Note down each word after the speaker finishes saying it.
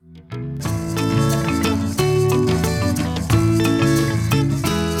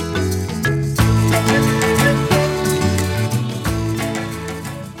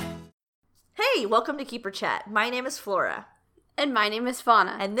welcome to Keeper Chat. My name is Flora. And my name is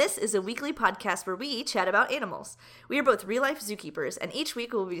Fauna. And this is a weekly podcast where we chat about animals. We are both real-life zookeepers, and each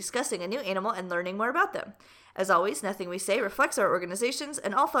week we will be discussing a new animal and learning more about them. As always, nothing we say reflects our organizations,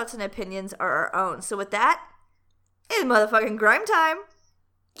 and all thoughts and opinions are our own. So with that, it's motherfucking grime time!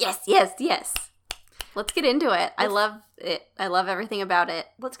 Yes. Let's get into it. I love it. I love everything about it.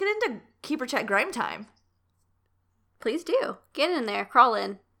 Let's get into Keeper Chat grime time. Please do. Get in there. Crawl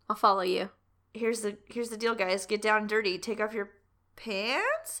in. I'll follow you. Here's the deal, guys. Get down dirty. Take off your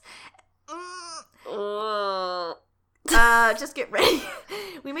pants. Just get ready.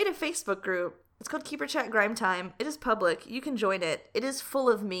 We made a Facebook group. It's called Keeper Chat Grime Time. It is public. You can join it. It is full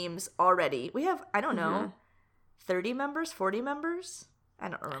of memes already. We have, 30 members, 40 members? I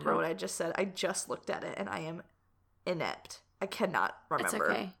don't remember what I just said. I just looked at it, and I am inept. I cannot remember. It's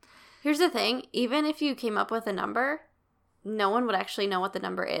okay. Here's the thing. Even if you came up with a number, no one would actually know what the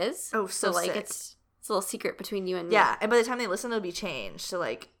number is. Oh, so like sick. it's a little secret between you and me. Yeah, and by the time they listen, it'll be changed. So,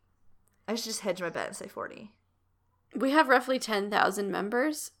 I should just hedge my bet and say 40. We have roughly 10,000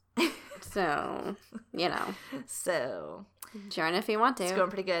 members. So, So, join if you want to. It's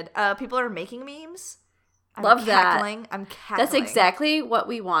going pretty good. People are making memes. Love that. I'm cackling. That's exactly what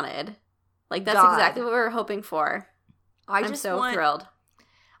we wanted. That's exactly what we were hoping for. I'm so thrilled.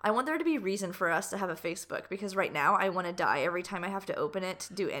 I want there to be a reason for us to have a Facebook, because right now I want to die every time I have to open it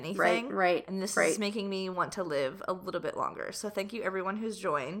to do anything. Right. And this is making me want to live a little bit longer. So thank you everyone who's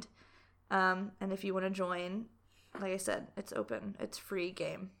joined. And if you want to join, like I said, it's open. It's free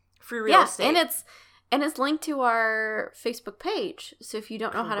game. Free real estate. And it's linked to our Facebook page. So if you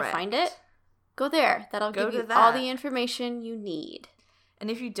don't know how to find it, go there. That'll give you all the information you need. And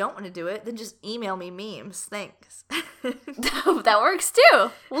if you don't want to do it, then just email me memes. Thanks. That works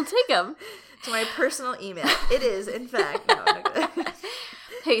too. We'll take them. To my personal email. It is, in fact. No.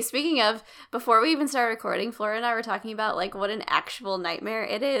 Hey, speaking of, before we even started recording, Flora and I were talking about, what an actual nightmare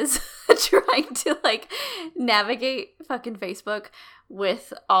it is trying to, navigate fucking Facebook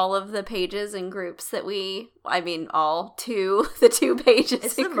with all of the pages and groups that the two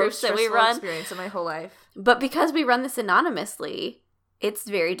pages and groups that we run. It's the most stressful experience of my whole life. But because we run this anonymously, it's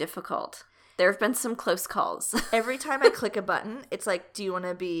very difficult. There have been some close calls. Every time I click a button, it's like, do you want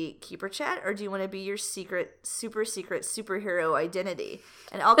to be Keeper Chat or do you want to be your super secret superhero identity?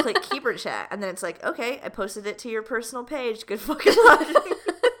 And I'll click Keeper Chat, and then it's like, okay, I posted it to your personal page. Good fucking luck.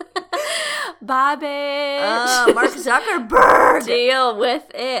 Bye, bitch. Mark Zuckerberg. Deal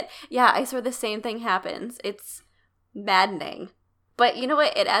with it. Yeah, I swear the same thing happens. It's maddening. But you know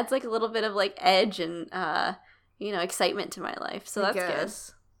what? It adds a little bit of edge and excitement to my life. So that's good.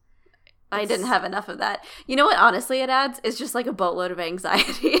 I didn't have enough of that. You know what, honestly, it adds? It's just a boatload of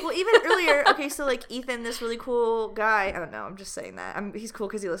anxiety. Well, even earlier, okay, so Ethan, this really cool guy, I don't know, I'm just saying that. He's cool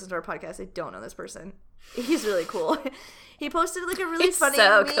because he listens to our podcast. I don't know this person. He's really cool. He posted a really funny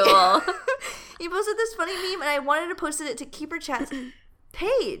so meme. Cool. He posted this funny meme, and I wanted to post it to Keeper Chat's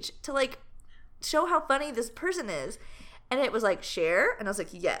page to show how funny this person is. And it was share, and I was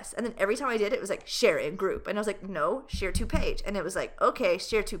like, yes. And then every time I did it, it was share in group. And I was like, no, share to page. And it was okay,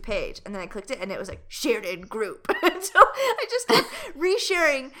 share to page. And then I clicked it, and it was shared in group. And so I just kept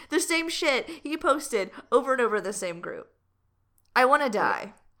resharing the same shit he posted over and over in the same group. I want to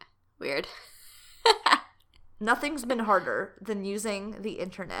die. Weird. Nothing's been harder than using the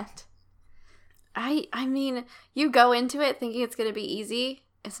internet. I mean, you go into it thinking it's going to be easy.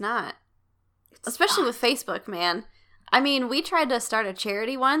 It's not. Especially with Facebook, man. I mean, we tried to start a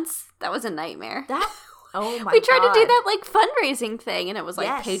charity once. That was a nightmare. Oh my god. We tried to do that fundraising thing, and it was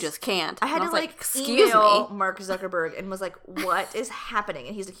yes. pages can't. I had to excuse email me. Mark Zuckerberg and was what is happening?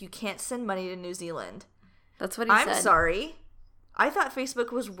 And he's like, you can't send money to New Zealand. That's what he said. I'm sorry. I thought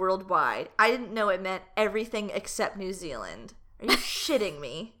Facebook was worldwide. I didn't know it meant everything except New Zealand. Are you shitting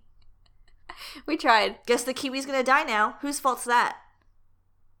me? We tried. Guess the Kiwi's gonna die now. Whose fault's that?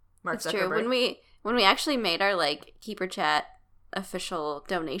 Mark That's Zuckerberg. True. When we actually made our Keeper Chat official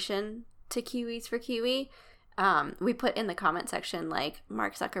donation to Kiwis for Kiwi, we put in the comment section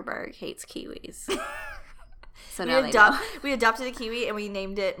Mark Zuckerberg hates Kiwis. So now we adopted a Kiwi and we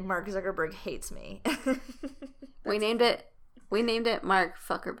named it Mark Zuckerberg hates me. We named it Mark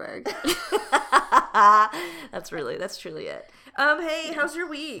Fuckerberg. That's truly it. Hey, how's your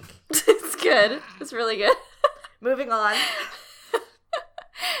week? It's good. It's really good. Moving on.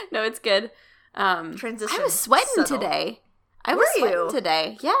 No, it's good. Transition. I was sweating today.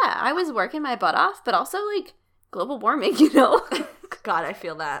 Today. Yeah, I was working my butt off, but also global warming, God, I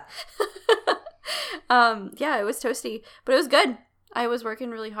feel that. Yeah, it was toasty, but it was good. I was working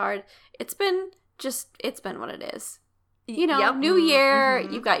really hard. It's been what it is. new year,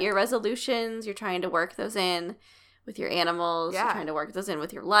 you've got your resolutions, you're trying to work those in with your animals, you're trying to work those in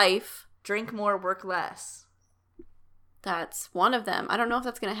with your life. Drink more, work less. That's one of them. I don't know if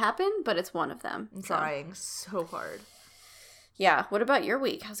that's going to happen, but it's one of them. I'm trying so hard. Yeah. What about your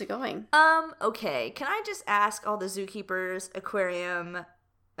week? How's it going? Okay. Can I just ask all the zookeepers, aquarium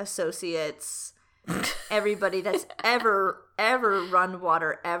associates, everybody that's ever run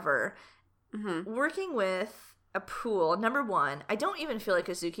water ever, working with a pool, number one, I don't even feel like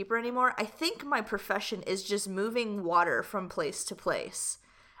a zookeeper anymore. I think my profession is just moving water from place to place.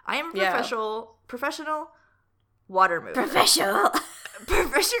 I am a professional water mover. Professional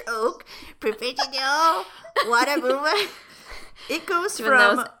water mover. It goes doing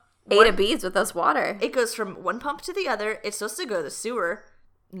from those A to B's with those water. It goes from one pump to the other. It's supposed to go to the sewer.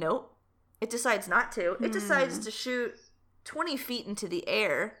 Nope. It decides not to. It decides to shoot 20 feet into the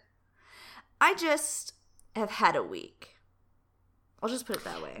air. I just have had a week. I'll just put it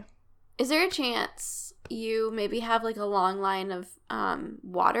that way. Is there a chance you maybe have like a long line of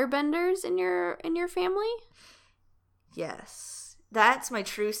water benders in your family? Yes. That's my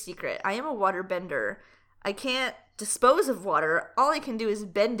true secret. I am a water bender. I can't dispose of water. All I can do is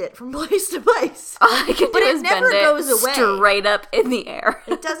bend it from place to place. All I can do is bend it goes away. Straight up in the air.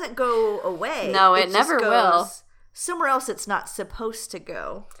 It doesn't go away. No, it never will. Somewhere else it's not supposed to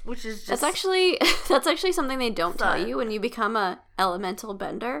go, which is just that's actually something they don't tell you when you become a elemental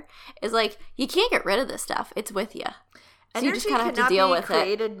bender. Is like you can't get rid of this stuff. It's with you. So energy you just kind of have to deal with it. Cannot be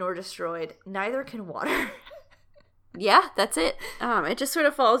created nor destroyed. Neither can water. Yeah, that's it. It just sort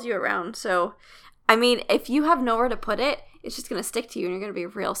of follows you around. So, I mean, if you have nowhere to put it, it's just going to stick to you and you're going to be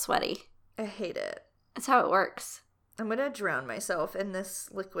real sweaty. I hate it. That's how it works. I'm going to drown myself in this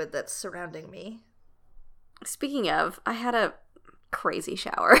liquid that's surrounding me. Speaking of, I had a crazy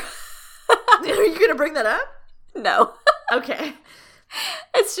shower. Are you going to bring that up? No. Okay.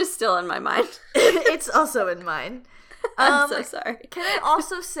 It's just still in my mind. It's also in mine. I'm so sorry. Can I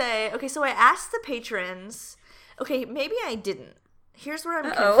also say, okay, so I asked the patrons... Okay, maybe I didn't. Here's where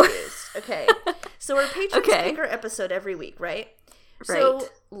I'm confused. Okay, so our patrons pick our episode every week, right? So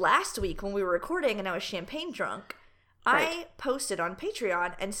last week when we were recording and I was champagne drunk, I posted on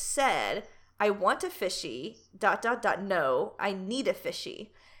Patreon and said, I want a fishy, ... No, I need a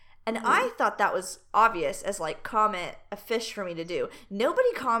fishy. And I thought that was obvious as like comment a fish for me to do.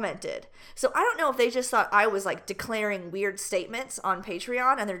 Nobody commented. So I don't know if they just thought I was like declaring weird statements on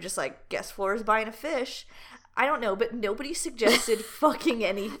Patreon and they're just like, guess Flora's buying a fish. I don't know, but nobody suggested fucking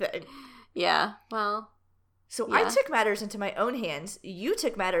anything. Yeah, well. So I took matters into my own hands. You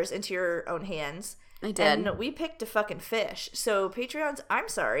took matters into your own hands. I did. And we picked a fucking fish. So Patreons, I'm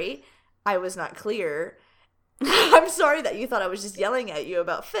sorry. I was not clear. I'm sorry that you thought I was just yelling at you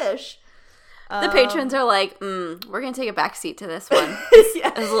about fish. The patrons are like, we're going to take a backseat to this one.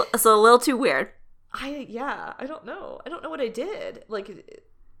 Yeah. It's a little too weird. I don't know. I don't know what I did. Like...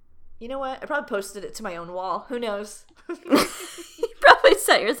 You know what? I probably posted it to my own wall. Who knows? You probably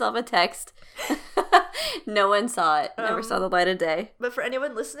sent yourself a text. No one saw it. Never saw the light of day. But for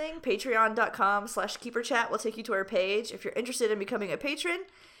anyone listening, patreon.com/keeperchat will take you to our page. If you're interested in becoming a patron,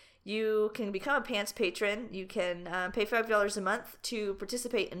 you can become a Pants patron. You can pay $5 a month to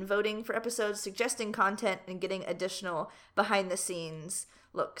participate in voting for episodes, suggesting content, and getting additional behind-the-scenes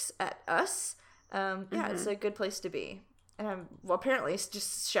looks at us. It's a good place to be. And apparently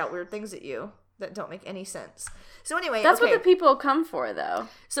just shout weird things at you that don't make any sense. So anyway, that's what the people come for, though.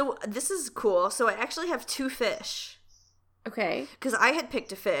 So this is cool. So I actually have 2 fish. Okay. Because I had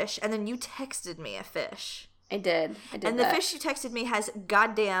picked a fish, and then you texted me a fish. I did. And the fish you texted me has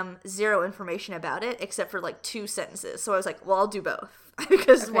goddamn 0 information about it, except for like 2 sentences. So I was like, well, I'll do both.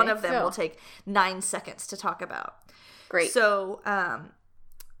 Because one of them will take 9 seconds to talk about. Great. So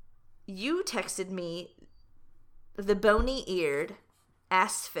you texted me the bony-eared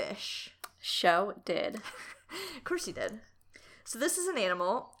ass fish. Show did. Of course you did. So this is an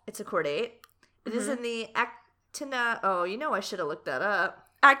animal. It's a chordate. It is in the Actina... Oh, you know I should have looked that up.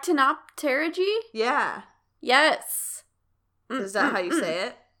 Actinopterygii? Yeah. Yes. Is that how you say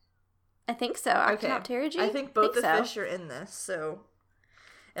it? I think so. Actinopterygii? I think both the fish are in this, so...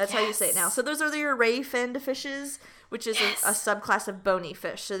 That's how you say it now. So those are your ray-finned fishes, which is a subclass of bony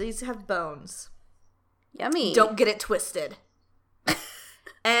fish. So these have bones. Yummy. Don't get it twisted.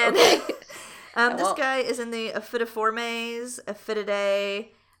 And this guy is in the Ophidiformes, Ophididae,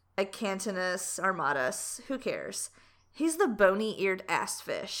 Acanthus armatus. Who cares? He's the bony-eared ass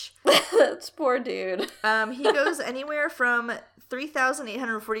fish. That's poor dude. He goes anywhere from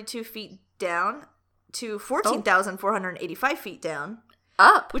 3,842 feet down to 14,485 feet down.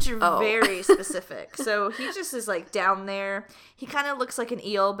 Up? Which are very specific. So he just is like down there. He kind of looks like an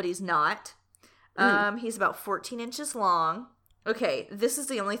eel, but he's not. He's about 14 inches long. Okay, this is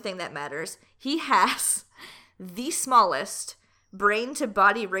the only thing that matters. He has the smallest brain to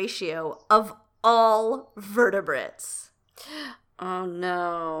body ratio of all vertebrates. Oh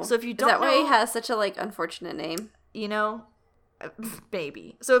no. So if you don't know, why he has such a like unfortunate name? You know,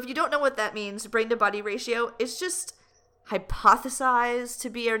 maybe. So if you don't know what that means, brain to body ratio, it's just hypothesized to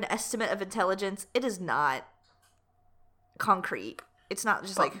be an estimate of intelligence. It is not concrete. It's not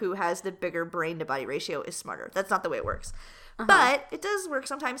just like who has the bigger brain to body ratio is smarter. That's not the way it works. But it does work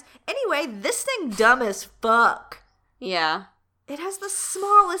sometimes. Anyway, this thing dumb as fuck. Yeah. It has the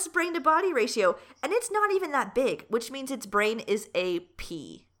smallest brain to body ratio, and it's not even that big, which means its brain is a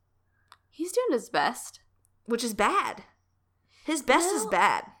pea. He's doing his best. Which is bad. His best is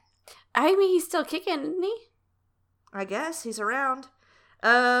bad. I mean, he's still kicking, isn't he? I guess he's around.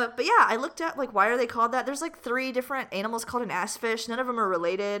 But yeah, I looked at like why are they called that? There's like 3 different animals called an ass fish. None of them are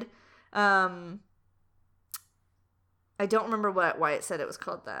related. I don't remember why it said it was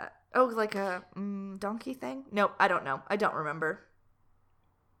called that. Oh, like a donkey thing? Nope, I don't know. I don't remember.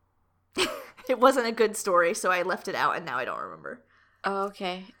 It wasn't a good story, so I left it out, and now I don't remember. Oh,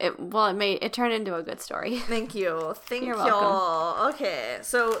 okay. It turned into a good story. Thank you. You're welcome. Okay,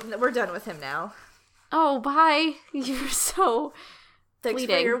 so we're done with him now. Oh, bye. You're so Thanks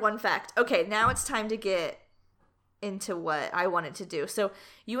fleeting. for your one fact. Okay, now it's time to get into what I wanted to do. So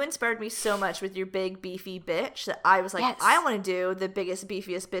you inspired me so much with your big beefy bitch that I was like, yes. I want to do the biggest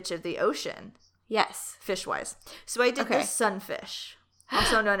beefiest bitch of the ocean. Yes. Fish wise. So I did the sunfish,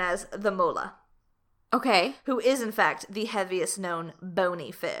 also known as the mola. Okay. Who is in fact the heaviest known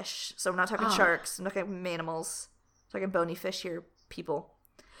bony fish. So I'm not talking sharks, I'm not talking mammals. I'm talking bony fish here, people.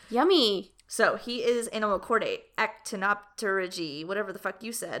 Yummy. So he is animal chordate, actinopterygii, whatever the fuck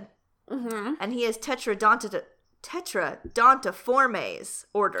you said. Mm-hmm. And he is Tetradontiformes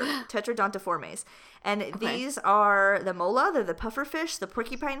order. Tetradontiformes. And these are the mola, they're the pufferfish, the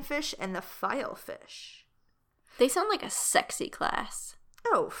porcupine fish, and the filefish. They sound like a sexy class.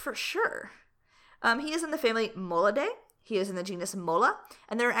 Oh, for sure. He is in the family Molidae. He is in the genus Mola.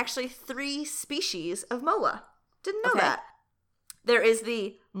 And there are actually 3 species of mola. Didn't know that. There is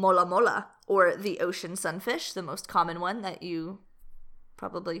the mola mola, or the ocean sunfish, the most common one that you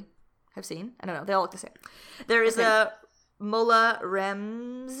probably have seen. I don't know. They all look the same. There is a mola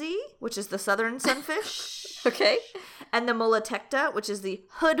ramsey, which is the southern sunfish. Okay. And the mola tecta, which is the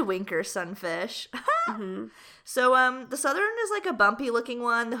hoodwinker sunfish. Mm-hmm. So the southern is like a bumpy looking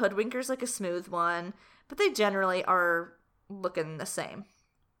one. The hoodwinker is like a smooth one. But they generally are looking the same.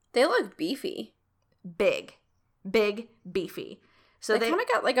 They look beefy. Big, beefy. So they kind of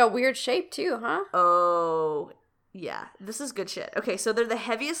got like a weird shape too, huh? Oh, yeah. This is good shit. Okay, so they're the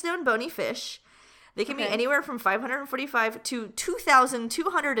heaviest known bony fish. They can be anywhere from 545 to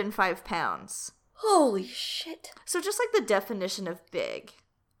 2,205 pounds. Holy shit. So just like the definition of big.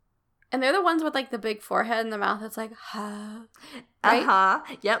 And they're the ones with like the big forehead and the mouth that's like, huh. Right? Uh-huh.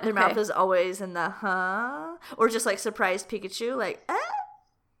 Yep, their mouth is always in the huh. Or just like surprised Pikachu, like,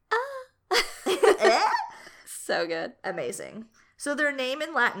 So good. Amazing. So their name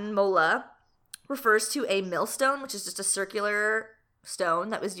in Latin, mola, refers to a millstone, which is just a circular stone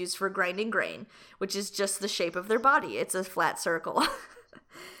that was used for grinding grain, which is just the shape of their body. It's a flat circle.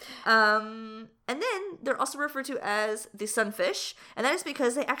 And then they're also referred to as the sunfish, and that is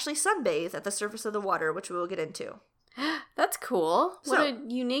because they actually sunbathe at the surface of the water, which we will get into. That's cool. What a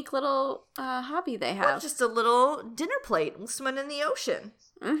unique little hobby they have. Well, just a little dinner plate swimming in the ocean.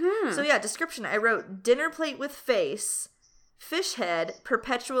 Mm-hmm. So yeah, description. I wrote dinner plate with face, fish head,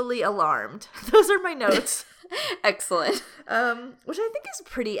 perpetually alarmed. Those are my notes. Excellent. Which I think is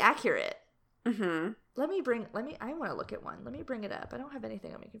pretty accurate. Mm-hmm. I want to look at one. Let me bring it up. I don't have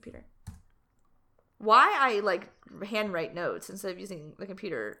anything on my computer. Why I like handwrite notes instead of using the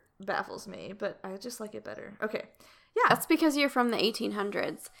computer baffles me, but I just like it better. Okay. Yeah. That's because you're from the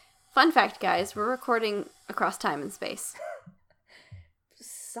 1800s. Fun fact, guys, we're recording across time and space.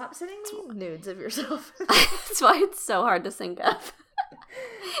 Stop sending me nudes of yourself. That's why it's so hard to sync up.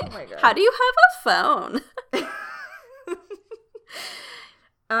 Oh my god. How do you have a phone?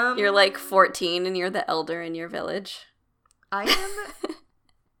 You're like 14 and you're the elder in your village. I am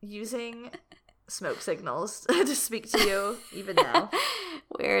using smoke signals to speak to you even now.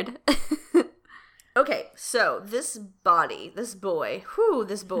 Weird. Okay, so this boy.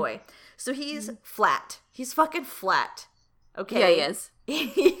 So he's flat. He's fucking flat. Okay? Yeah, he is.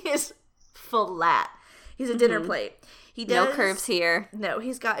 He is flat. He's a dinner plate. He does no curves here. No,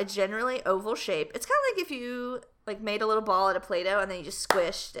 he's got a generally oval shape. It's kind of like if you like made a little ball out of Play-Doh and then you just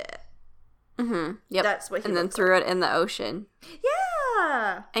squished it. Mm-hmm. Yep. That's what he and then threw it in the ocean.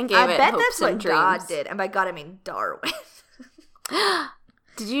 Yeah. And gave it hopes that's what and dreams. God did. And by God, I mean Darwin.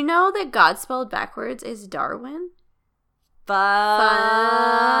 Did you know that God spelled backwards is Darwin? Fuck.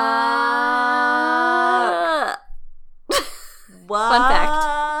 Whoa. Fun fact.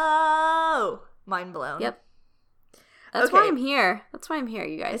 Mind blown. Yep. That's why I'm here. That's why I'm here,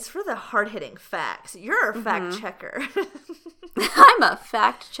 you guys. It's for the hard-hitting facts. You're a fact checker. I'm a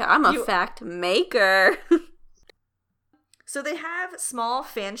fact checker. I'm a fact maker. So they have small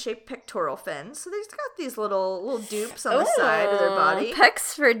fan-shaped pectoral fins. So they've got these little dupes on the side of their body.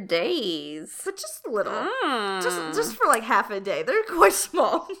 Pecs for days. But just a little. Just for like half a day. They're quite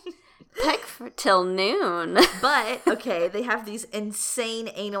small. Peck for till noon. But, okay, they have these insane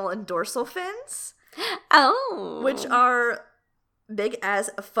anal and dorsal fins. Oh. Which are big as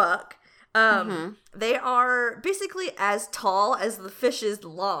a fuck. They are basically as tall as the fish is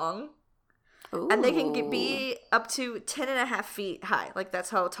long. Ooh. And they can be up to 10.5 feet high. Like, that's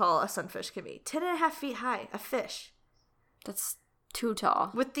how tall a sunfish can be. 10.5 feet high, a fish. That's too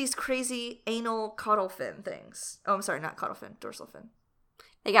tall. With these crazy anal caudal fin things. Oh, I'm sorry, not caudal fin, dorsal fin.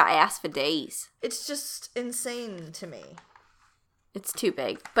 They got ass for days. It's just insane to me. It's too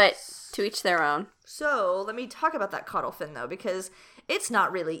big, but to each their own. So, let me talk about that caudal fin, though, because it's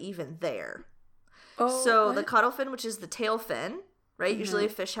not really even there. Oh, so, what? the caudal fin, which is the tail fin, right? Usually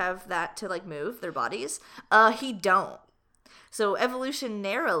fish have that to, like, move their bodies. He don't. So,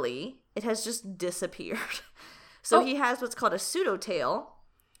 evolutionarily, it has just disappeared. So, he has what's called a pseudotail.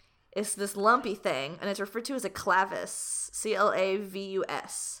 It's this lumpy thing, and it's referred to as a clavus.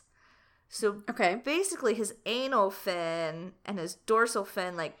 Clavus. So basically his anal fin and his dorsal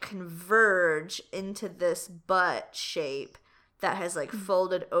fin like converge into this butt shape that has like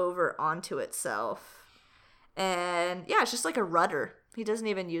folded over onto itself. And yeah, it's just like a rudder. He doesn't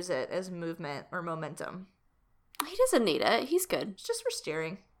even use it as movement or momentum. He doesn't need it. He's good. It's just for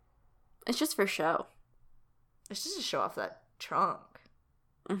steering. It's just for show. It's just to show off that trunk.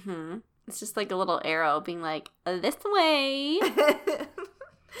 Mm-hmm. It's just like a little arrow being like, this way.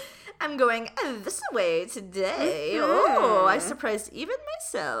 I'm going this way today. Mm-hmm. Oh, I surprised even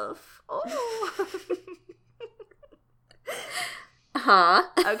myself. Oh. Huh?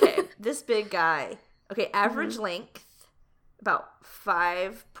 Okay, this big guy. Okay, average length, about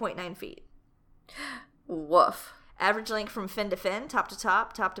 5.9 feet. Woof. Average length from fin to fin, top to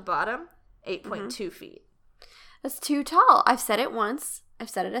top, top to bottom, 8.2 feet. That's too tall. I've said it once. I've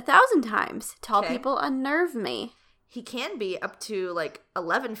said it 1,000 times. Tall people unnerve me. He can be up to like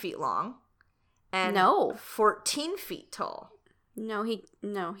 11 feet long and 14 feet tall. No, he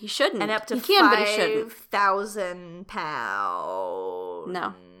shouldn't. And up to 5,000 pounds.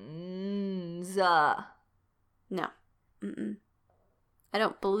 No. No. Mm-mm. I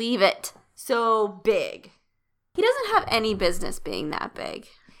don't believe it. So big. He doesn't have any business being that big.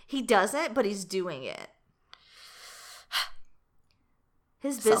 He doesn't, but he's doing it.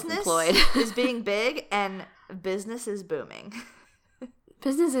 His business is being big and business is booming.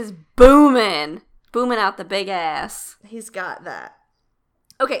 Business is booming. Booming out the big ass. He's got that.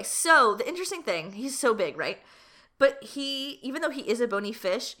 Okay, so the interesting thing, he's so big, right? But even though he is a bony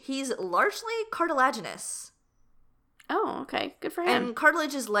fish, he's largely cartilaginous. Oh, okay. Good for him. And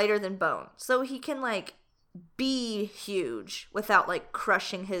cartilage is lighter than bone. So he can, like, be huge without, like,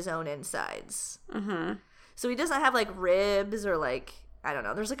 crushing his own insides. Mm-hmm. So he doesn't have, like, ribs or, like, I don't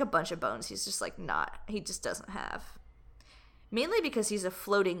know. There's, like, a bunch of bones he just doesn't have. Mainly because he's a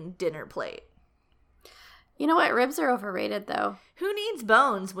floating dinner plate. You know what? Ribs are overrated, though. Who needs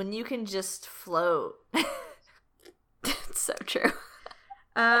bones when you can just float? It's so true.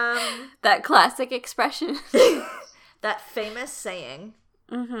 That classic expression. That famous saying.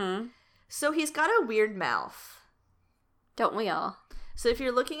 Mm-hmm. So he's got a weird mouth. Don't we all? So if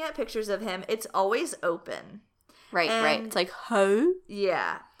you're looking at pictures of him, it's always open. Right. It's like, huh?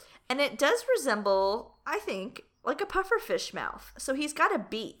 Yeah. And it does resemble, I think, like a pufferfish mouth. So he's got a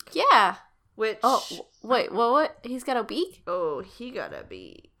beak. Yeah. Which... Oh, wait, what? He's got a beak? Oh, he got a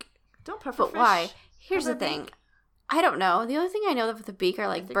beak. Don't pufferfish... But why? Here's the thing. Beak? I don't know. The only thing I know of the beak are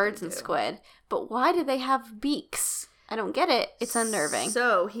like birds and squid. But why do they have beaks? I don't get it. It's unnerving.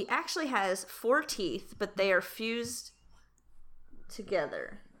 So he actually has 4 teeth, but they are fused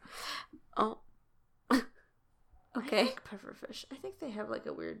together. Oh. Okay. I think pufferfish. I think they have like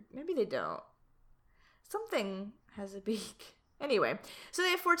a weird... Maybe they don't. Something has a beak. Anyway, so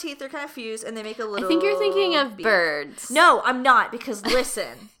they have 4 teeth. They're kind of fused, and they make a little... I think you're thinking of beak. Birds. No, I'm not, because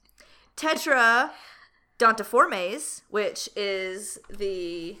listen. Tetra Dontiformes, which is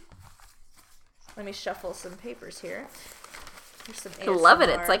the Let me shuffle some papers here. Here's some I love it.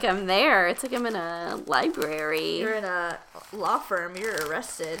 It's like I'm there. It's like I'm in a library. You're in a law firm. You're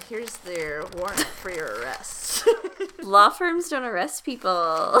arrested. Here's their warrant for your arrest. Law firms don't arrest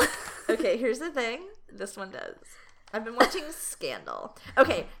people. Okay, here's the thing. This one does. I've been watching Scandal.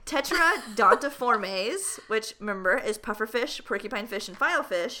 Okay, Tetradontiformes, which, remember, is pufferfish, porcupine fish, and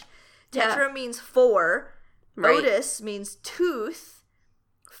filefish. Tetra means 4. Right. Otis means tooth.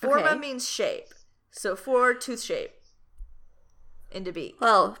 Forma means shape. So 4 tooth shape. Into beak.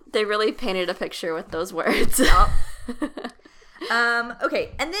 Well, they really painted a picture with those words. Yep.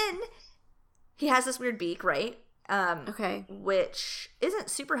 Okay, and then he has this weird beak, right? Which isn't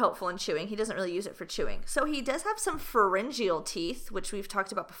super helpful in chewing. He doesn't really use it for chewing. So he does have some pharyngeal teeth, which we've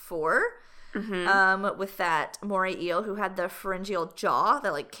talked about before. Mm-hmm. With that moray eel who had the pharyngeal jaw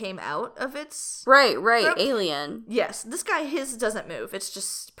that like came out of its right throat. Alien. Yes, this guy, his doesn't move. It's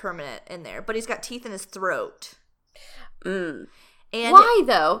just permanent in there. But he's got teeth in his throat. And why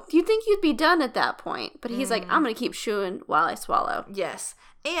though? Do you think you'd be done at that point? But he's like, I'm gonna keep chewing while I swallow. Yes.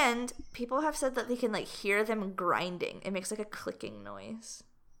 And people have said that they can like hear them grinding. It makes like a clicking noise.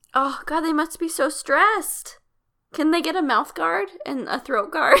 Oh god, they must be so stressed. Can they get a mouth guard and a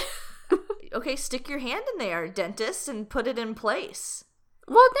throat guard? Okay, stick your hand in there, dentist, and put it in place.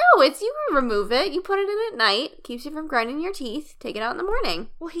 Well, no, it's you remove it. You put it in at night. Keeps you from grinding your teeth. Take it out in the morning.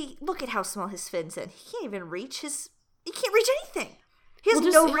 Well, look at how small his fin's in. He can't even reach he can't reach anything. He has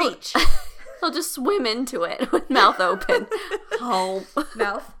no reach. He'll just swim into it with mouth open. Oh.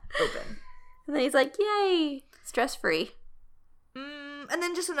 Mouth open. And then he's like, yay, stress-free. And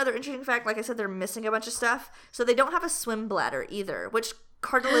then just another interesting fact, like I said, they're missing a bunch of stuff. So they don't have a swim bladder either, which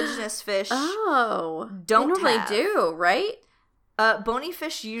cartilaginous fish don't they normally have. do, right? Bony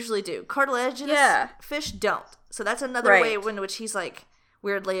fish usually do. Cartilaginous fish don't. So that's another way in which he's like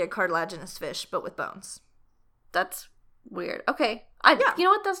weirdly a cartilaginous fish, but with bones. That's weird. Okay. You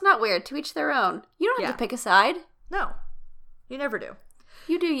know what? That's not weird. To each their own. You don't have to pick a side. No. You never do.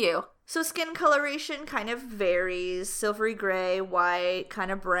 You do you. So skin coloration kind of varies. Silvery gray, white,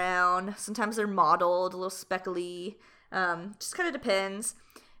 kind of brown. Sometimes they're mottled, a little speckly. Just kind of depends.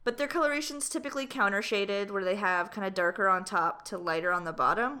 But their coloration's typically counter-shaded, where they have kind of darker on top to lighter on the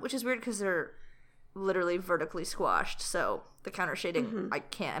bottom, which is weird because they're literally vertically squashed. So the counter-shading, I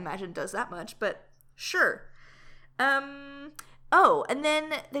can't imagine does that much, but sure. And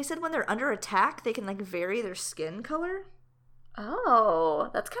then they said when they're under attack, they can like vary their skin color. Oh,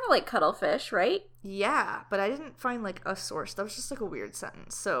 that's kind of like cuttlefish, right? Yeah, but I didn't find like a source. That was just like a weird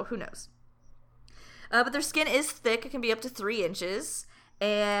sentence, so who knows. But their skin is thick. It can be up to 3 inches.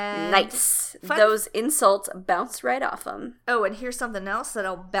 And nice. Those insults bounce right off them. Oh, and here's something else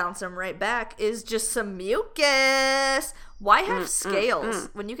that'll bounce them right back is just some mucus. Why have scales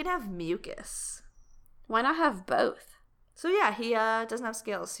when you can have mucus? Why not have both? So yeah, he doesn't have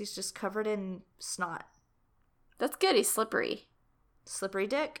scales. He's just covered in snot. That's good. He's slippery. Slippery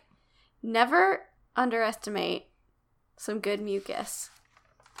dick. Never underestimate some good mucus.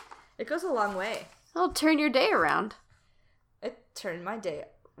 It goes a long way. It'll turn your day around. It turned my day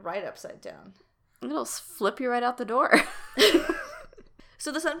right upside down. It'll flip you right out the door.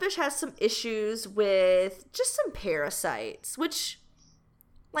 So the sunfish has some issues with just some parasites, which,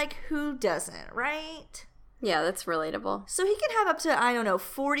 like, who doesn't, right? Yeah, that's relatable. So he can have up to,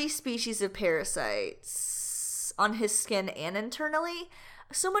 40 species of parasites on his skin and internally.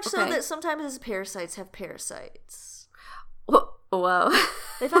 So much so that sometimes his parasites have parasites. Whoa.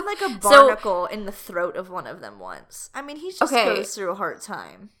 They found like a barnacle in the throat of one of them once. I mean, he just goes through a hard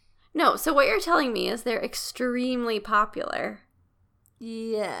time. No, so what you're telling me is they're extremely popular.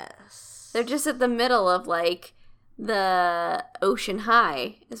 Yes. They're just at the middle of like the ocean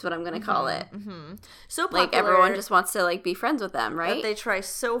high is what I'm going to call it. Mm-hmm. So popular. Like everyone just wants to like be friends with them, right? But they try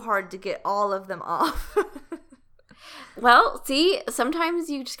so hard to get all of them off. Well, see, sometimes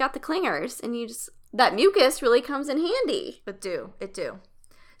you just got the clingers and that mucus really comes in handy. It do.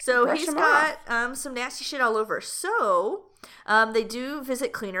 So he's got some nasty shit all over. So they do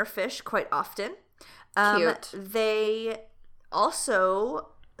visit cleaner fish quite often. Cute. They also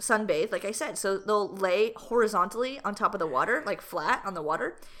sunbathe, like I said. So they'll lay horizontally on top of the water, like flat on the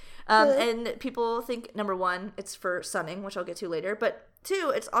water. And people think, number one, it's for sunning, which I'll get to later. But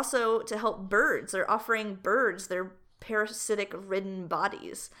 2, it's also to help birds. They're offering birds their parasitic-ridden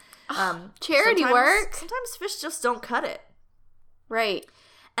bodies. Charity work. Sometimes fish just don't cut it. Right.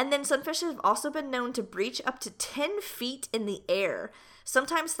 And then sunfish have also been known to breach up to 10 feet in the air,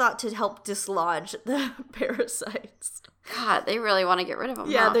 sometimes thought to help dislodge the parasites. God, they really want to get rid of them.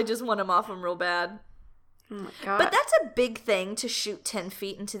 Yeah, they just want them off them real bad. Oh my God. But that's a big thing to shoot 10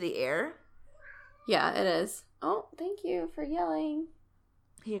 feet into the air. Yeah, it is. Oh, thank you for yelling.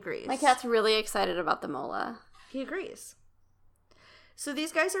 He agrees. My cat's really excited about the mola. He agrees. So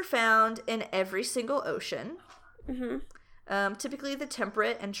these guys are found in every single ocean. Mm-hmm. Typically the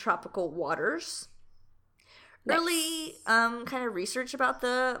temperate and tropical waters. Nice. Early kind of research about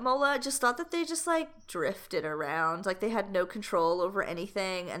the mola just thought that they just like drifted around. Like they had no control over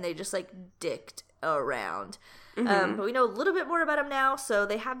anything and they just like dicked around. Mm-hmm. But we know a little bit more about them now. So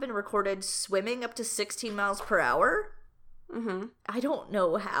they have been recorded swimming up to 16 miles per hour. Mm-hmm. I don't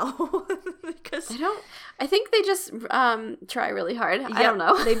know how. Because I think they just try really hard. Yep, I don't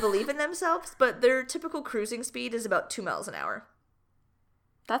know. They believe in themselves, but their typical cruising speed is about 2 miles an hour.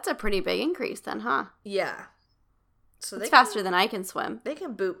 That's a pretty big increase then, huh? Yeah. So it's faster than I can swim. They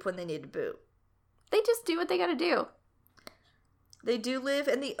can boop when they need to boop. They just do what they gotta do. They do live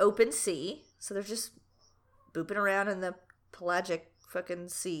in the open sea, so they're just booping around in the pelagic fucking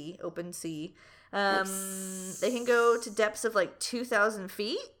sea, open sea. They can go to depths of like 2,000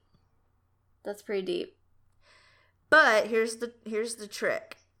 feet. That's pretty deep. But here's the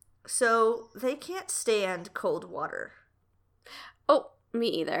trick. So they can't stand cold water. Oh, me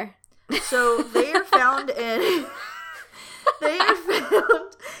either. So they are found in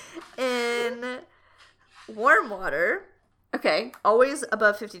warm water. Okay. Always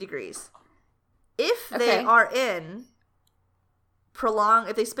above 50 degrees. If they are in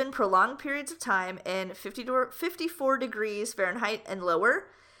if they spend prolonged periods of time in 50 to 54 degrees Fahrenheit and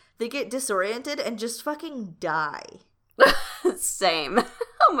lower, they get disoriented and just fucking die. Same.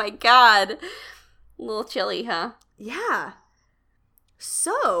 Oh my god. A little chilly, huh? Yeah.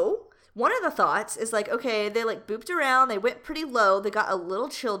 So, one of the thoughts is like, okay, they like booped around, they went pretty low, they got a little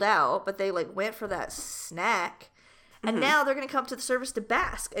chilled out, but they like went for that snack. And now they're going to come to the surface to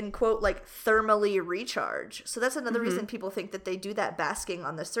bask and, quote, like, thermally recharge. So that's another reason people think that they do that basking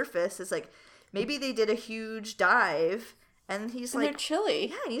on the surface is, like, maybe they did a huge dive and he's like... they're chilly.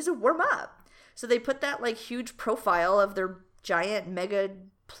 Yeah, he needs to warm up. So they put that, like, huge profile of their giant mega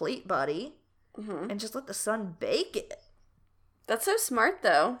plate body and just let the sun bake it. That's so smart,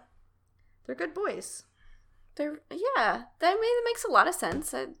 though. They're good boys. Yeah, that makes a lot of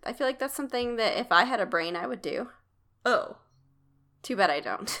sense. I feel like that's something that if I had a brain, I would do. Oh. Too bad I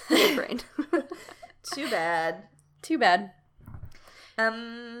don't have a brain. Too bad. Too bad.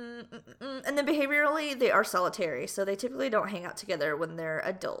 And then behaviorally, they are solitary, so they typically don't hang out together when they're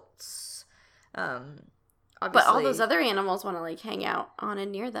adults. But all those other animals want to, like, hang out on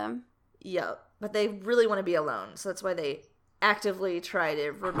and near them. Yep. But they really want to be alone, so that's why they actively try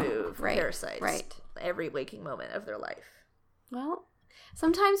to remove parasites every waking moment of their life. Well...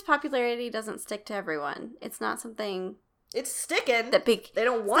 sometimes popularity doesn't stick to everyone. It's not something... It's sticking. They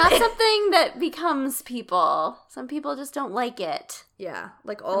don't want it. It's not something that becomes people. Some people just don't like it. Yeah,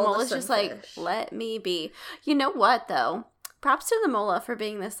 like all the mola's just like, let me be. You know what, though? Props to the mola for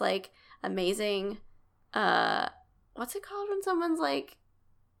being this, like, amazing... what's it called when someone's, like...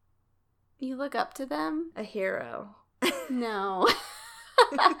 you look up to them? A hero. No.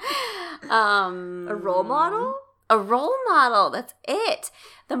 A role model? A role model. That's it.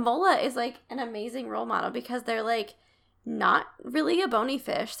 The mola is like an amazing role model because they're like not really a bony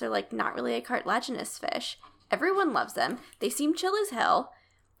fish. They're like not really a cartilaginous fish. Everyone loves them. They seem chill as hell.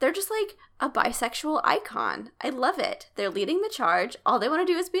 They're just like a bisexual icon. I love it. They're leading the charge. All they want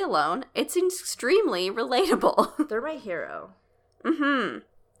to do is be alone. It's extremely relatable. They're my hero. Mm-hmm.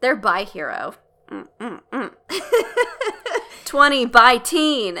 They're bi-hero. 20 by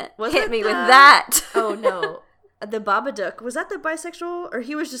teen. Hit me with that. Oh, no. The Babadook, was that the bisexual, or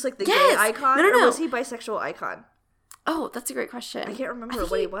he was just like the gay icon? No. Or was he bisexual icon? Oh, that's a great question. I can't remember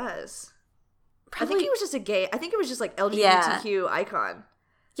what he was. I think he was just a gay. I think it was just like LGBTQ icon.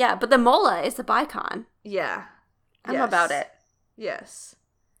 Yeah, but the mola is the bicon. Yeah, I'm about it. Yes.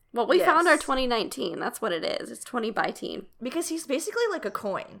 Well, we found our 2019. That's what it is. It's 20 by teen. Because he's basically like a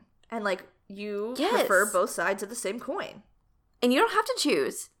coin, and like you prefer both sides of the same coin, and you don't have to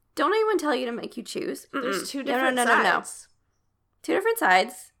choose. Don't anyone tell you to make you choose. There's two different sides. No. Two different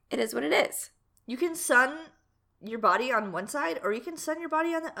sides. It is what it is. You can sun your body on one side, or you can sun your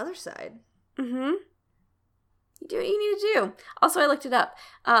body on the other side. Mm-hmm. You do what you need to do. Also, I looked it up.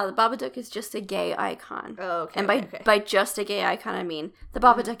 The Babadook is just a gay icon. Oh, okay. And by just a gay icon, I mean the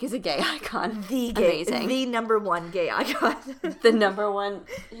Babadook is a gay icon. The number one gay icon. The number one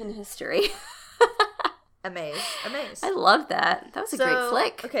in history. Amazed. I love that. That was a great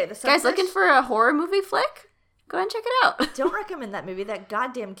flick. Okay, guys looking for a horror movie flick? Go ahead and check it out. Don't recommend that movie. That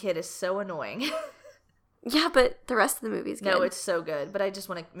goddamn kid is so annoying. Yeah, but the rest of the movie's good. No, it's so good, but I just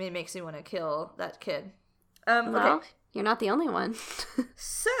want to. It makes me want to kill that kid. Well, you're not the only one.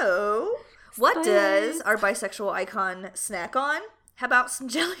 So What does our bisexual icon snack on? How about some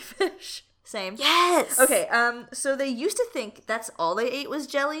jellyfish? Same. Yes. Okay, so they used to think that's all they ate was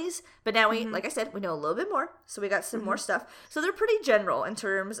jellies, but now we, like I said, we know a little bit more, so we got some more stuff. So they're pretty general in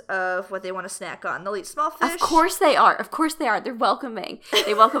terms of what they want to snack on. They'll eat small fish. Of course they are. Of course they are. They're welcoming.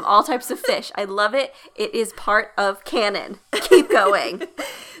 They welcome all types of fish. I love it. It is part of canon. Keep going.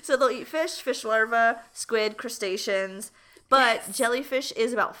 So they'll eat fish larvae, squid, crustaceans, but jellyfish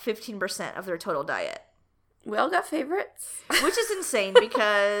is about 15% of their total diet. We all got favorites. Which is insane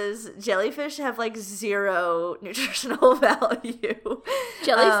because jellyfish have like zero nutritional value.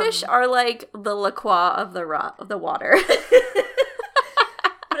 Jellyfish are like the La Croix of the water.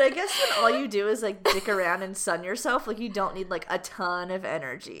 But I guess when all you do is like dick around and sun yourself, like you don't need like a ton of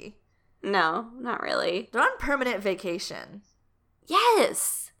energy. No, not really. They're on permanent vacation.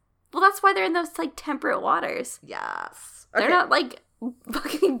 Yes. Well, that's why they're in those like temperate waters. Yes. They're not like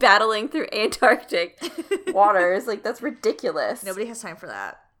fucking battling through Antarctic waters. Like, that's ridiculous. Nobody has time for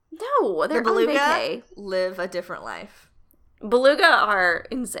that. No, they're the beluga on vacay. Live a different life. Beluga are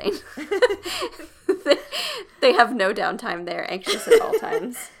insane. They have no downtime. They're anxious at all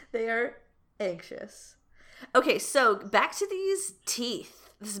times. They are anxious. Okay, so back to these teeth.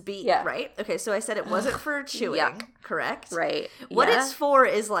 This beak, right? Okay, so I said it wasn't for chewing, correct? Right. What it's for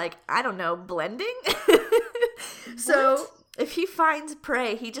is like, I don't know, blending? So if he finds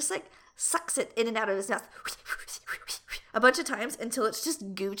prey, he just like sucks it in and out of his mouth a bunch of times until it's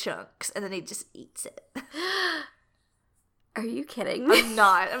just goo chunks, and then he just eats it. Are you kidding me?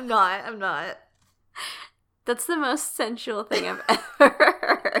 I'm not. That's the most sensual thing I've ever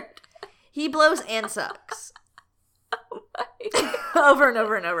heard. He blows and sucks. Oh my. Over and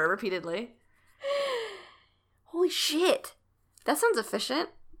over and over, repeatedly. Holy shit. That sounds efficient.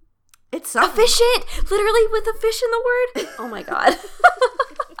 It's something. Efficient! Literally with a fish in the word. Oh my god.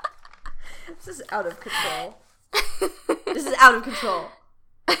 This is out of control. This is out of control.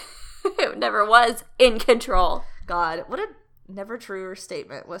 It never was in control. God, what a never truer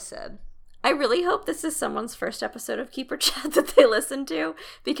statement was said. I really hope this is someone's first episode of Keeper Chat that they listen to,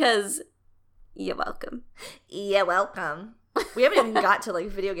 because you're welcome. Yeah, welcome. We haven't even got to like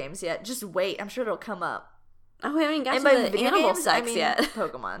video games yet. Just wait. I'm sure it'll come up. Oh, we haven't even got and to by the video animal games, sex yet.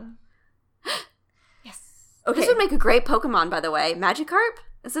 Pokemon. Yes. Okay. This would make a great Pokemon, by the way. Magikarp?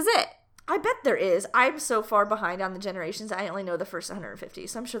 This is it. I bet there is. I'm so far behind on the generations. I only know the first 150,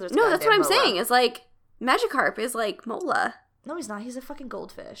 so I'm sure there's. No, that's what I'm saying. Is like Magikarp is like Mola. No, he's not. He's a fucking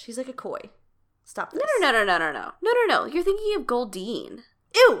goldfish. He's like a koi. Stop this. No. You're thinking of Goldeen.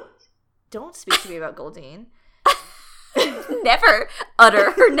 Ew! Don't speak to me about Goldeen. Never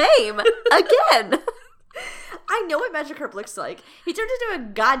utter her name again. I know what Magikarp looks like. He turned into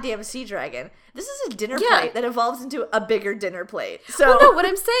a goddamn sea dragon. This is a dinner plate that evolves into a bigger dinner plate. So well, no, what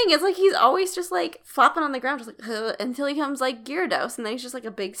I'm saying is like he's always just like flopping on the ground, just like until he becomes like Gyarados, and then he's just like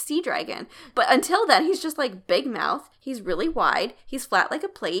a big sea dragon. But until then, he's just like big mouth. He's really wide. He's flat like a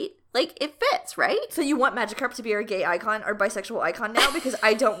plate. Like, it fits, right? So you want Magikarp to be our gay icon, our bisexual icon now? Because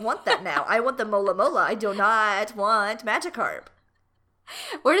I don't want that now. I want the Mola Mola. I do not want Magikarp.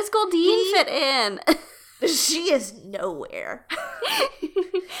 Where does Goldeen fit in? She is nowhere.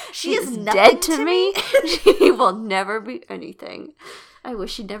 She is dead to me. She will never be anything. I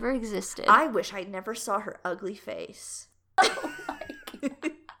wish she never existed. I wish I never saw her ugly face. Oh my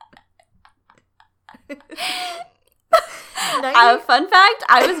God. Fun fact,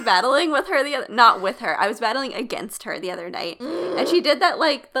 I was battling with her I was battling against her the other night. And she did that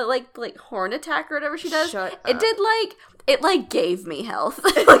the horn attack or whatever she does. It gave me health.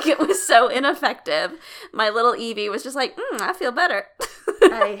 Like, it was so ineffective. My little Eevee was just like, I feel better.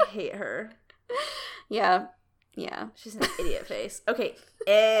 I hate her. Yeah. She's an idiot face. Okay.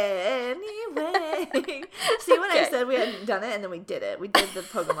 Anyway. See when I said we hadn't done it and then we did it. We did the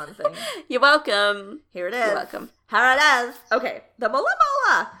Pokemon thing. You're welcome. Here it is. You're welcome. Here it is. Okay. The Mola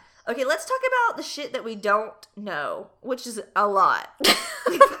Mola. Okay, let's talk about the shit that we don't know, which is a lot.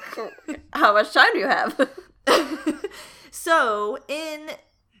 How much time do you have? So, in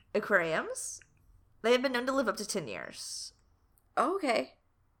aquariums, they have been known to live up to 10 years. Oh, okay.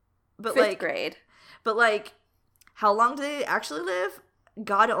 But Fifth grade. But how long do they actually live?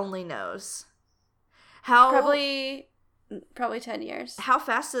 God only knows. Probably 10 years. How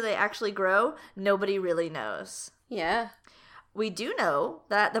fast do they actually grow? Nobody really knows. Yeah. We do know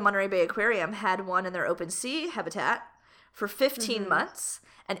that the Monterey Bay Aquarium had one in their open sea habitat for 15 months.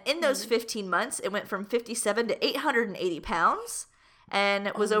 And in those 15 months, it went from 57 to 880 pounds and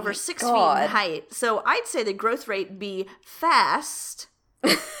it was over 6 feet in height. So I'd say the growth rate be fast.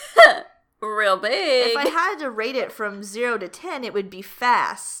 Real big. If I had to rate it from 0 to 10, it would be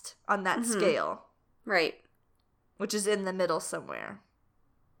fast on that scale. Right. Which is in the middle somewhere.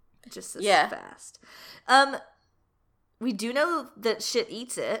 It just says fast. We do know that shit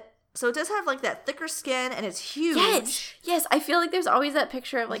eats it. So it does have, like, that thicker skin, and it's huge. Yes. I feel like there's always that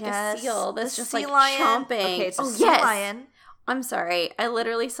picture of, like, a seal that's just, like, lion. chomping. Okay, it's a sea lion. I'm sorry. I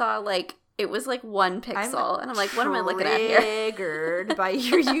literally saw, like, it was, like, 1 pixel. And I'm like, what am I looking at here? Triggered by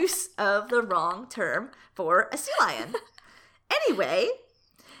your use of the wrong term for a sea lion. Anyway,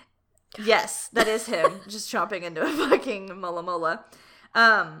 yes, that is him just chomping into a fucking mola.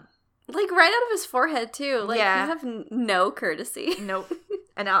 Like, right out of his forehead, too. Like, you have no courtesy. Nope.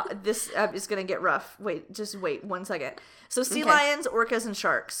 And now this is going to get rough. Wait 1 second. So sea lions, orcas, and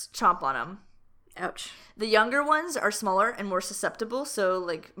sharks chomp on them. Ouch. The younger ones are smaller and more susceptible. So,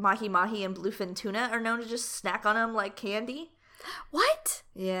 like, mahi-mahi and bluefin tuna are known to just snack on them like candy. What?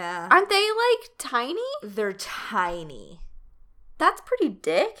 Yeah. Aren't they, like, tiny? They're tiny. That's pretty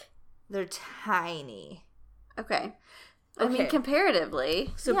dick. They're tiny. Okay. I mean,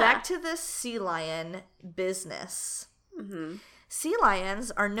 comparatively. So back to the sea lion business. Mm-hmm. Sea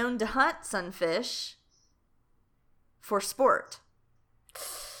lions are known to hunt sunfish for sport.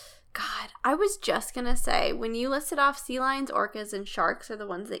 God, I was just going to say, when you listed off sea lions, orcas, and sharks are the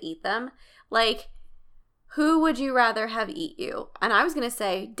ones that eat them, like, who would you rather have eat you? And I was going to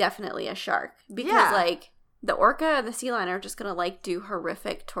say definitely a shark. Because, like, the orca and the sea lion are just going to, like, do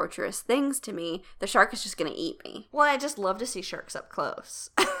horrific, torturous things to me. The shark is just going to eat me. Well, I just love to see sharks up close.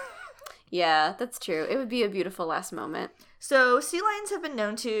 Yeah, that's true. It would be a beautiful last moment. So, sea lions have been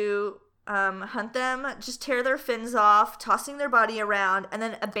known to hunt them, just tear their fins off, tossing their body around, and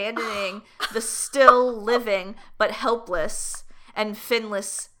then abandoning the still living but helpless and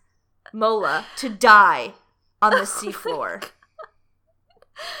finless mola to die on the seafloor.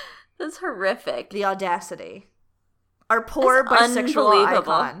 That's horrific. The audacity. Our poor bisexual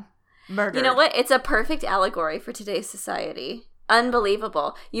icon. Murdered. You know what? It's a perfect allegory for today's society.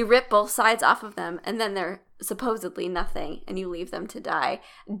 Unbelievable. You rip both sides off of them, and then they're supposedly nothing, and you leave them to die.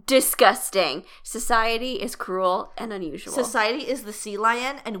 Disgusting. Society is cruel and unusual. Society is the sea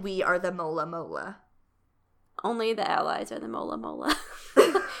lion, and we are the mola. Only the allies are the mola.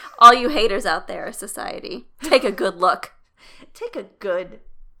 All you haters out there, society. Take a good look. Take a good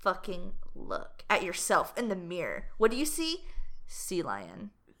fucking look at yourself in the mirror. What do you see? Sea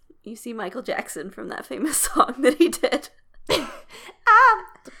lion. You see Michael Jackson from that famous song that he did. I'm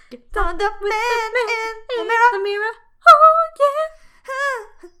on the man in the mirror. Oh,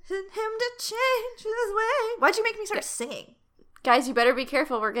 yeah. Him to change his way. Why'd you make me start singing? Guys, you better be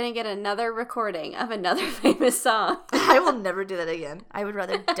careful. We're going to get another recording of another famous song. I will never do that again. I would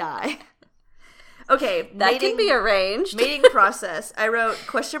rather die. Okay. That can be arranged. Mating process. I wrote ?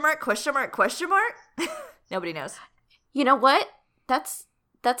 Nobody knows. You know what? That's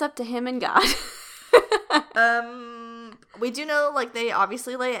up to him and God. We do know, like, they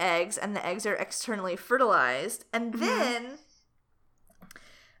obviously lay eggs, and the eggs are externally fertilized. And then,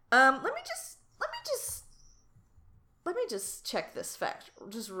 let me just check this fact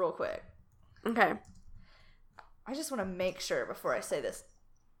just real quick. Okay. I just want to make sure before I say this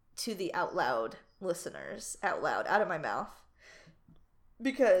to the out loud listeners, out of my mouth,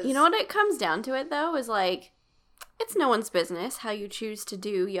 because you know what it comes down to it though is like, it's no one's business how you choose to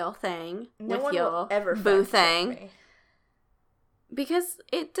do your thing with your boo thing. Because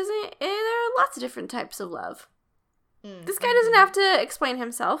it doesn't. There are lots of different types of love. This guy doesn't have to explain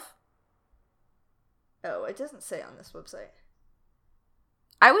himself. Oh, it doesn't say on this website.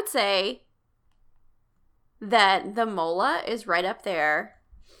 I would say that the mola is right up there,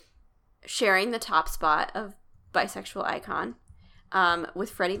 sharing the top spot of bisexual icon,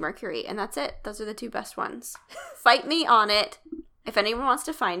 with Freddie Mercury, and that's it. Those are the two best ones. Fight me on it. If anyone wants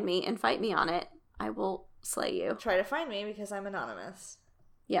to find me and fight me on it, I will slay you. Try to find me because I'm anonymous.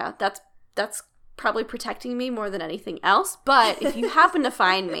 Yeah, that's probably protecting me more than anything else, but if you happen to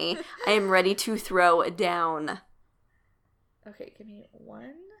find me, I am ready to throw down. Okay, give me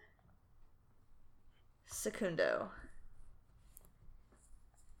 1 secundo.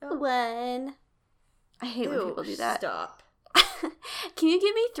 Oh. 1. I hate when people do that. Stop. Can you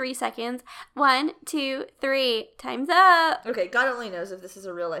give me 3 seconds? 1, 2, 3. Time's up. Okay, God only knows if this is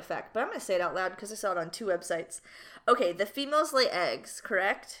a real life fact, but I'm going to say it out loud because I saw it on 2 websites. Okay, the females lay eggs,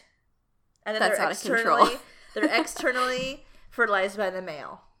 correct? And then they're externally fertilized by the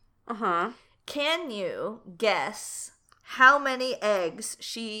male. Uh-huh. Can you guess how many eggs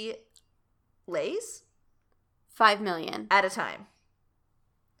she lays? 5 million. At a time.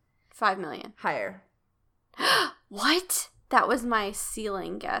 5 million. Higher. What? That was my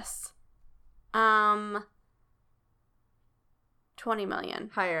ceiling guess. 20 million.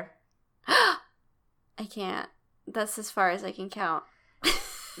 Higher. I can't. That's as far as I can count.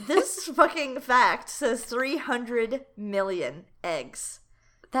 This fucking fact says 300 million eggs.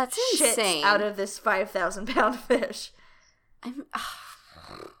 That's insane. Shits out of this 5,000-pound fish.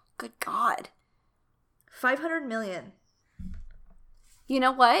 Good God. 500 million. You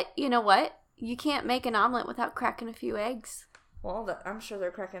know what? You can't make an omelet without cracking a few eggs. Well, I'm sure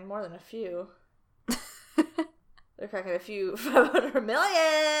they're cracking more than a few. They're cracking a few 500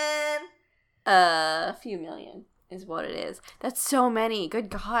 million. A few million is what it is. That's so many. Good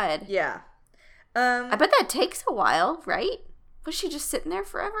God. Yeah. I bet that takes a while, right? Was she just sitting there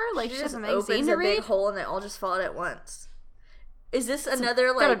forever? Like she has a magazine to read? Opens a big hole and they all just fall out at once. Is this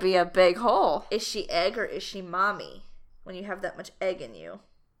another like? Gotta be a big hole. Is she egg or is she mommy? When you have that much egg in you.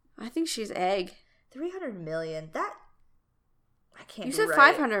 I think she's egg. 300 million. That I can't. You said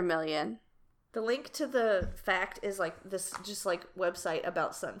 500 million. The link to the fact is like this, just like website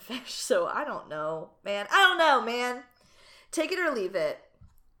about sunfish. So I don't know, man. Take it or leave it.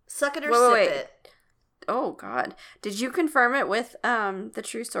 Suck it or sip it. Oh God! Did you confirm it with the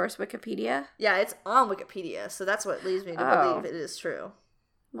true source Wikipedia? Yeah, it's on Wikipedia, so that's what leads me to believe it is true.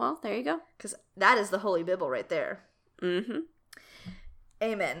 Well, there you go. Because that is the Holy Bible right there. Mm-hmm.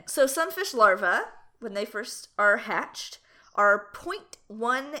 Amen. So sunfish larvae, when they first are hatched, are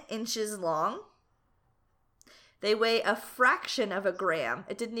 0.1 inches long. They weigh a fraction of a gram.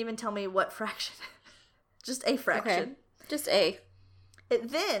 It didn't even tell me what fraction. Just a fraction. Okay. Just a.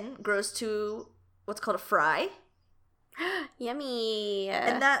 It then grows to what's called a fry. Yummy.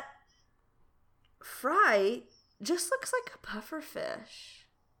 And that fry just looks like a pufferfish.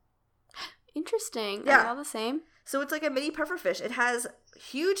 Interesting. Yeah. Are they all the same? So it's like a mini pufferfish. It has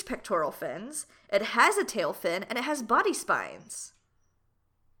huge pectoral fins. It has a tail fin, and it has body spines.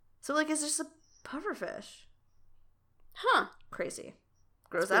 So like it's just a pufferfish. Huh. Crazy.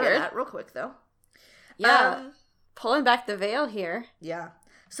 Grows That's out weird. of that real quick though. Yeah. Pulling back the veil here. Yeah.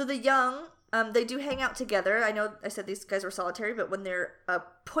 So the young, they do hang out together. I know I said these guys were solitary, but when they're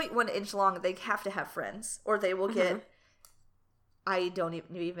 0.1 inch long, they have to have friends, or they will get, I don't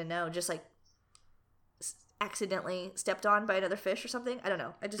even know, just like accidentally stepped on by another fish or something. I don't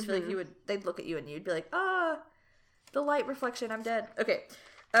know. I just feel like they'd look at you and you'd be like, the light reflection, I'm dead. Okay.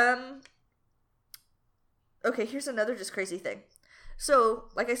 Okay, here's another just crazy thing. So,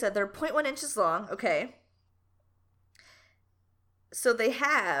 like I said, they're 0.1 inches long, okay? So they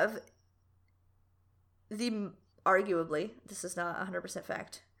have arguably, this is not 100%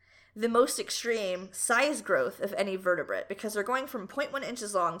 fact, the most extreme size growth of any vertebrate, because they're going from 0.1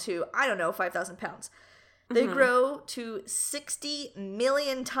 inches long to, 5,000 pounds. They grow to 60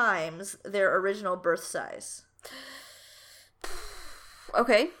 million times their original birth size.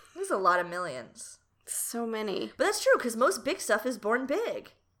 Okay. That's a lot of millions. So many. But that's true, because most big stuff is born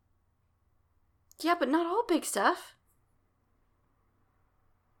big. Yeah, but not all big stuff.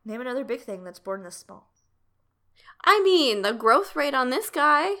 Name another big thing that's born this small. I mean, the growth rate on this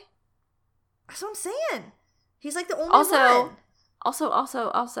guy. That's what I'm saying. He's like the only one.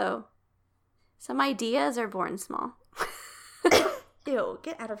 Also, some ideas are born small. Ew,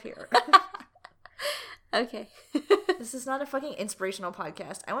 get out of here. Okay. This is not a fucking inspirational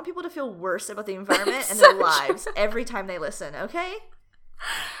podcast. I want people to feel worse about the environment and their lives every time they listen, okay?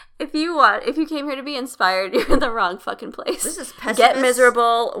 If you came here to be inspired, you're in the wrong fucking place. This is pessimist. Get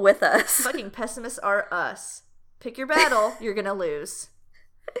miserable with us. Fucking pessimists are us. Pick your battle, you're gonna lose.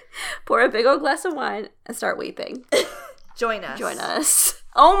 Pour a big old glass of wine and start weeping. Join us. Join us.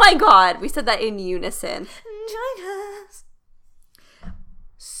 Oh my God, we said that in unison. Join us.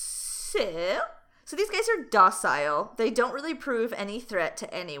 So these guys are docile. They don't really prove any threat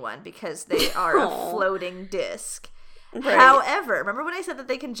to anyone because they are a floating disc. Right. However, remember when I said that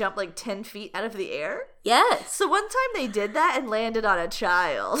they can jump like 10 feet out of the air? Yes. So one time they did that and landed on a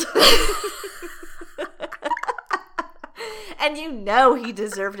child. And you know he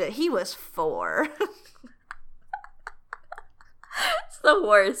deserved it. He was 4. It's the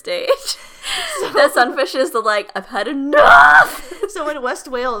worst age. The sunfish is I've had enough. So in West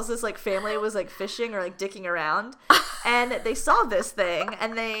Wales, this family was fishing or dicking around, and they saw this thing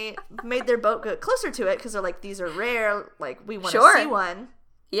and they made their boat go closer to it because they're like, these are rare, we want to see one.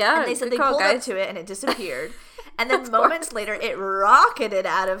 Yeah, and they said they pulled up to it and it disappeared, and then moments later it rocketed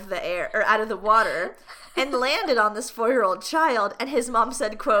out of the air or out of the water and landed on this 4-year-old child, and his mom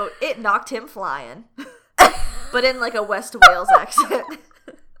said, quote, "It knocked him flying," but in a West Wales accent.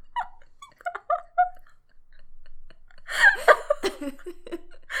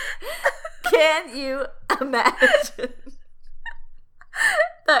 Can you imagine?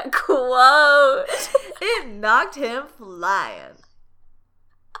 That cool quote. It knocked him flying.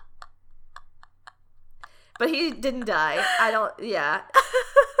 But he didn't die.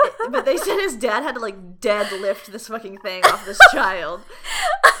 But they said his dad had to, like, deadlift this fucking thing off this child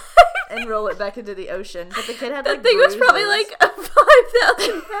and roll it back into the ocean. But the kid had, like, thing was probably, like,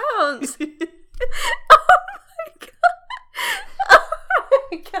 5,000 pounds. Oh, my God. Oh,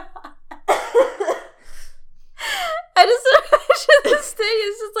 my God. I just imagine this thing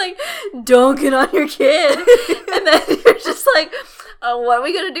is just, like, dunking on your kid. And then you're just like, oh, what are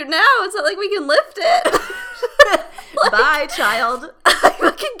we going to do now? It's not like we can lift it. Like, bye, child. I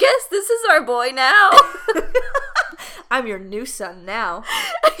fucking guess this is our boy now. I'm your new son now.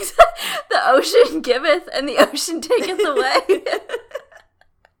 The ocean giveth and the ocean taketh away.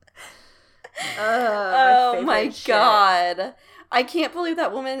 Oh my God. I can't believe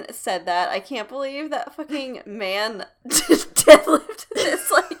that woman said that. I can't believe that fucking man deadlifted this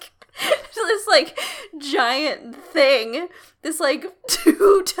giant thing. This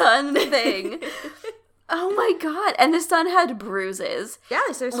 2-ton thing. Oh my God. And the son had bruises.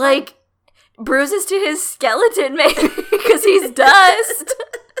 Yeah, so like bruises to his skeleton, maybe, because he's dust.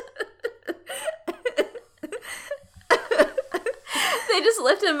 They just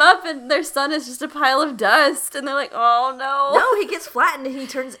lift him up and their son is just a pile of dust. And they're like, oh no. No, he gets flattened and he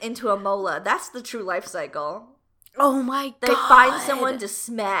turns into a mola. That's the true life cycle. Oh my God. They find someone to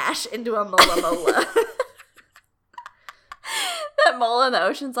smash into a mola. That mola in the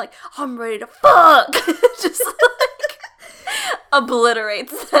ocean's like, I'm ready to fuck. Just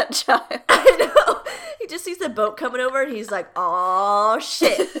obliterates that child. I know. He just sees the boat coming over and he's like, oh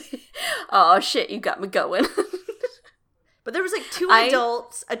shit. Oh shit, you got me going. But there was like 2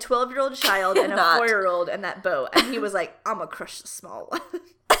 adults, a 12-year-old child, and a 4-year-old in that boat. And he was like, I'm gonna crush the small one.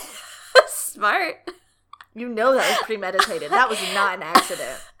 Smart. You know that was premeditated. That was not an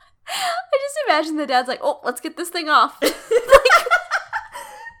accident. I just imagine the dad's like, oh, let's get this thing off.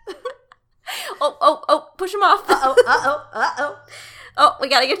 Oh, push him off. Uh-oh. Oh, we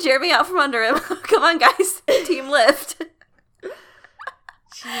gotta get Jeremy out from under him. Come on, guys. Team lift.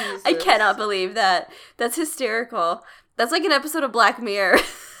 Jesus. I cannot believe that. That's hysterical. That's like an episode of Black Mirror.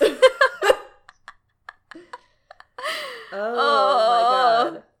 Oh my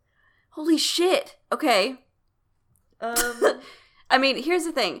God. Holy shit. Okay. I mean, here's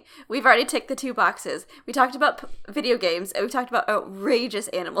the thing. We've already ticked the 2 boxes. We talked about video games, and we talked about outrageous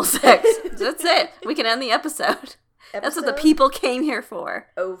animal sex. So that's it. We can end the episode. That's what the people came here for.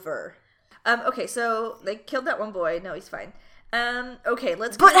 Over. Okay, so they killed that one boy. No, he's fine. Okay,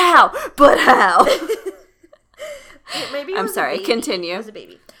 let's But how? Maybe I'm sorry, continue. It was a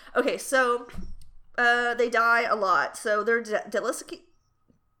baby. Okay, so they die a lot. So they're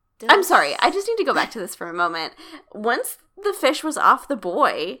I'm sorry. I just need to go back to this for a moment. Once the fish was off the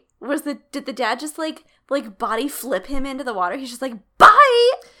boy, did the dad just like body flip him into the water? He's just like,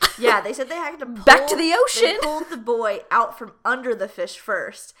 bye. Yeah, they said they had to pull, back to the ocean. They pulled the boy out from under the fish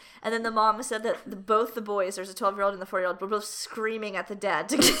first, and then the mom said that both the boys, there's a 12-year-old and the 4-year-old, were both screaming at the dad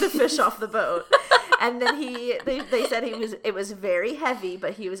to get the fish off the boat. And then they said it was very heavy,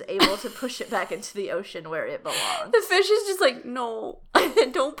 but he was able to push it back into the ocean where it belongs. The fish is just like, no,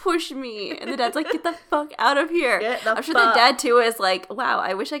 don't push me. And the dad's like, get the fuck out of here. I'm sure the dad too is like, wow,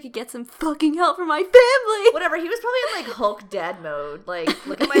 I wish I could get some fucking help from my family. Whatever. He was probably in like Hulk dad mode. Like,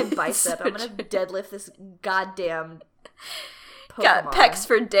 look at my bicep. I'm gonna deadlift this goddamn Pokemon. Got pecs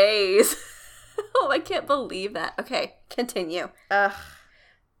for days. Oh, I can't believe that. Okay, continue.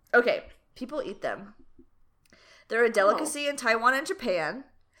 Okay. People eat them. They're a delicacy in Taiwan and Japan.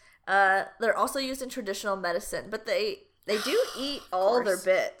 They're also used in traditional medicine, but they do eat all their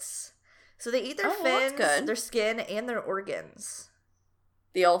bits. So they eat their fins, their skin, and their organs.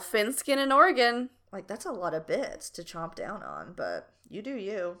 The old fin, skin, and organ. Like, that's a lot of bits to chomp down on, but you do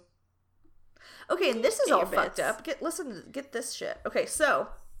you. Okay, and this is all fucked up. Get this shit. Okay, so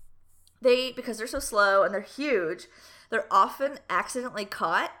because they're so slow and they're huge, they're often accidentally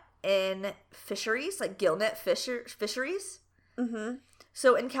caught in fisheries, like gillnet fisheries. Mm-hmm.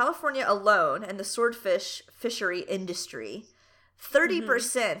 So in California alone, in the swordfish fishery industry,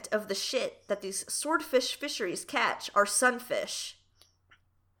 30% of the shit that these swordfish fisheries catch are sunfish.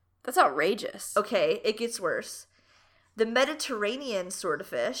 That's outrageous. Okay, it gets worse. The Mediterranean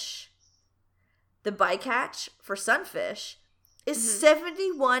swordfish, the bycatch for sunfish, is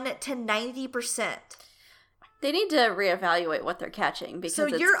 71 to 90%. They need to reevaluate what they're catching because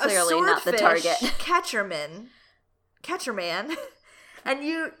it's a clearly not the target. Catcherman, and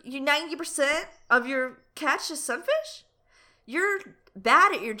you 90% of your catch is sunfish? You're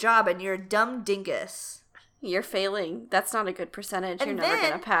bad at your job and you're a dumb dingus. You're failing. That's not a good percentage. You're And never then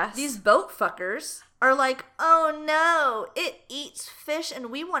going to pass. these boat fuckers are like, oh no, it eats fish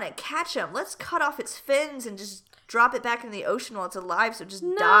and we want to catch them. Let's cut off its fins and just drop it back in the ocean while it's alive so it just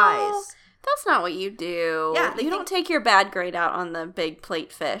dies. That's not what you do. Yeah, you don't take your bad grade out on the big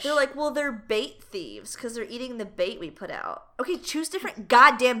plate fish. They're like, well, they're bait thieves because they're eating the bait we put out. Okay, choose different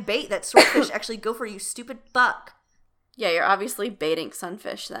goddamn bait that swordfish actually go for, you stupid fuck. Yeah, you're obviously baiting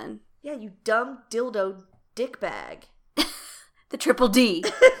sunfish then. Yeah, you dumb dildo dickbag. The triple D.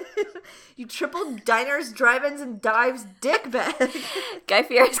 You triple diners, drive-ins, and dives dickbag. Guy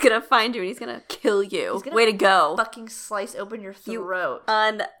Fieri's gonna find you and he's gonna kill you. Way to go. Fucking slice open your throat.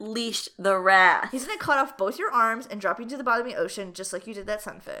 Unleash the wrath. He's gonna cut off both your arms and drop you to the bottom of the ocean just like you did that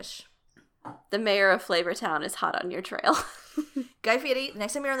sunfish. The mayor of Flavortown is hot on your trail. Guy Fieri, the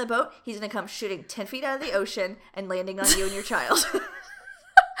next time you're on the boat, he's gonna come shooting 10 feet out of the ocean and landing on you and your child.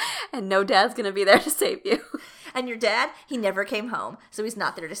 And no dad's gonna be there to save you. And your dad, he never came home, so he's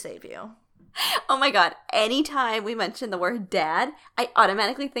not there to save you. Oh my god, anytime we mention the word dad, I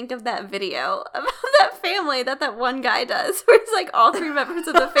automatically think of that video about that family that one guy does, where it's like all 3 members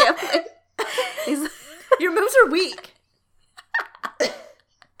of the family. Your moves are weak.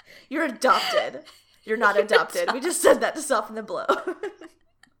 You're adopted. You're not adopted. We just said that to soften the blow.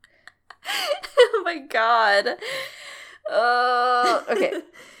 Oh my god. Okay.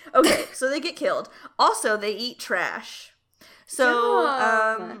 Okay, so they get killed. Also, they eat trash. So,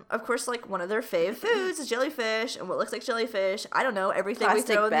 of course, like, one of their fave foods is jellyfish, and what looks like jellyfish, I don't know, everything Plastic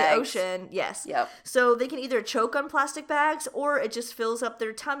we throw bags. in the ocean. Yes. Yep. So they can either choke on plastic bags, or it just fills up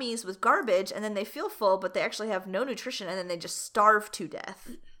their tummies with garbage, and then they feel full, but they actually have no nutrition, and then they just starve to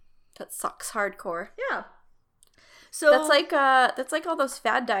death. That sucks hardcore. Yeah. So that's like all those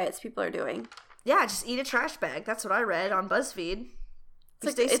fad diets people are doing. Yeah, just eat a trash bag. That's what I read on BuzzFeed.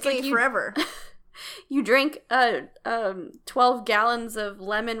 Stay skinny forever. You drink 12 gallons of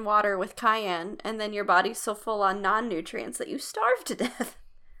lemon water with cayenne, and then your body's so full on non-nutrients that you starve to death.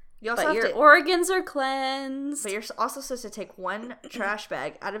 But your organs are cleansed. But you're also supposed to take one trash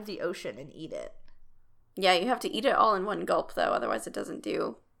bag out of the ocean and eat it. Yeah, you have to eat it all in one gulp, though. Otherwise, it doesn't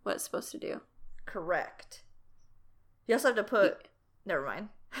do what it's supposed to do. Correct. You also have to put... Never mind.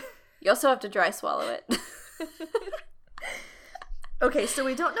 You also have to dry swallow it. Okay, so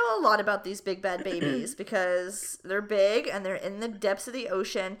we don't know a lot about these big bad babies because they're big and they're in the depths of the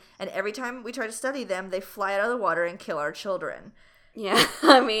ocean, and every time we try to study them, they fly out of the water and kill our children. Yeah,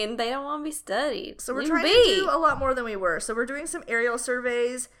 I mean, they don't want to be studied. So we're trying to do a lot more than we were. So we're doing some aerial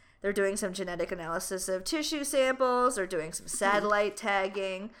surveys. They're doing some genetic analysis of tissue samples. They're doing some satellite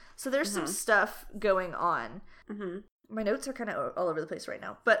tagging. So there's some stuff going on. Mm-hmm. My notes are kind of all over the place right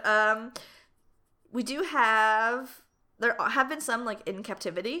now. But we do have... There have been some, like, in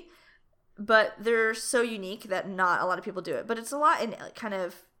captivity, but they're so unique that not a lot of people do it. But it's a lot in, like, kind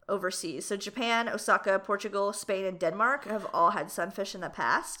of overseas. So Japan, Osaka, Portugal, Spain, and Denmark have all had sunfish in the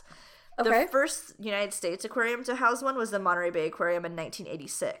past. Okay. The first United States aquarium to house one was the Monterey Bay Aquarium in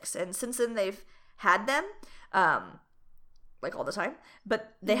 1986. And since then, they've had them, like, all the time.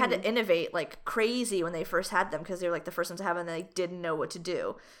 But they had to innovate like crazy when they first had them because they were like the first ones to have them and they didn't know what to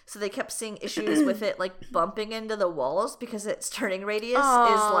do. So they kept seeing issues with it like bumping into the walls because its turning radius is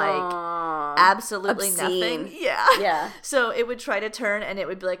like absolutely obscene. Nothing. Yeah. So it would try to turn and it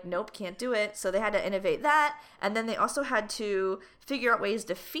would be like, nope, can't do it. So they had to innovate that. And then they also had to figure out ways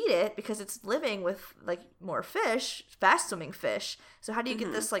to feed it because it's living with like more fish, fast swimming fish. So how do you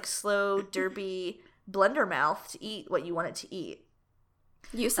get this like slow, derpy blender mouth to eat what you want it to eat?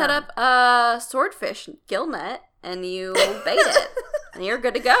 You set up a swordfish gill net and you bait it and you're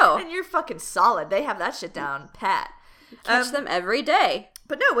good to go. And you're fucking solid. They have that shit down pat. Catch them every day.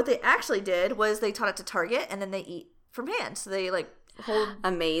 But no, what they actually did was they taught it to target and then they eat from hand. So they like hold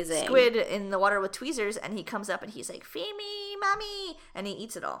amazing squid in the water with tweezers and he comes up and he's like, feed me, mommy, and he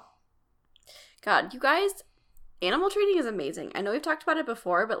eats it all. God, you guys, animal treating is amazing. I know we've talked about it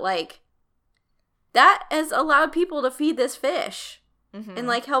before, but like that has allowed people to feed this fish and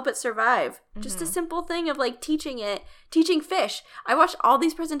like help it survive. Just a simple thing of like teaching fish. I watched all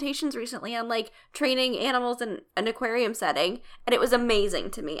these presentations recently on like training animals in an aquarium setting, and it was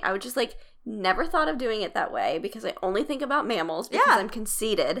amazing to me. I would just like never thought of doing it that way because I only think about mammals because I'm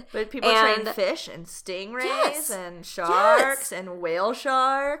conceited. But people train fish and stingrays and sharks and whale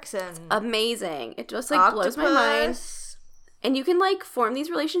sharks and amazing. It just like blows my mind. And you can, like, form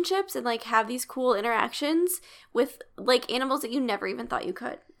these relationships and, like, have these cool interactions with, like, animals that you never even thought you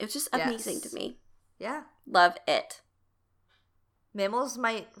could. It's just amazing to me. Yeah. Love it. Mammals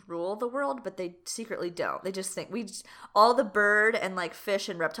might rule the world, but they secretly don't. They just think all the bird and, like, fish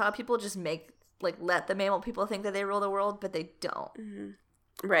and reptile people just make like let the mammal people think that they rule the world, but they don't.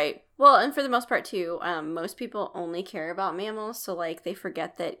 Right. Well, and for the most part too, most people only care about mammals, so like they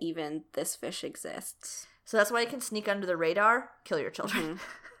forget that even this fish exists. So that's why you can sneak under the radar, kill your children.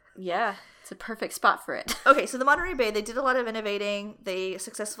 Yeah, it's a perfect spot for it. Okay, so the Monterey Bay, they did a lot of innovating. They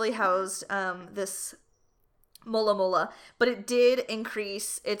successfully housed this mola mola, but it did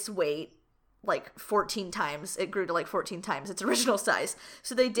increase its weight like 14 times. It grew to like 14 times its original size.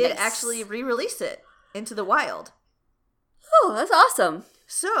 So they did actually re-release it into the wild. Oh, that's awesome.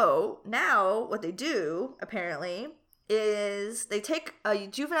 So now what they do, apparently, is they take a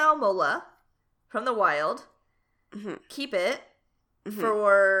juvenile mola from the wild, keep it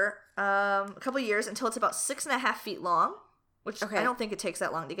for a couple of years until it's about 6.5 feet long, which I don't think it takes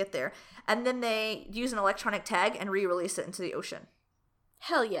that long to get there. And then they use an electronic tag and re-release it into the ocean.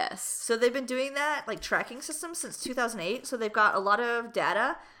 Hell yes. So they've been doing that, like, tracking system since 2008. So they've got a lot of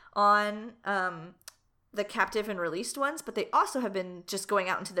data on the captive and released ones, but they also have been just going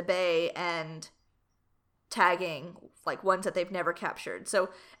out into the bay and tagging, like, ones that they've never captured.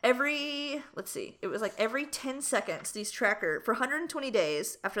 So every 10 seconds, these tracker, for 120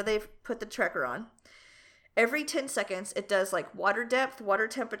 days after they've put the tracker on, every 10 seconds, it does, like, water depth, water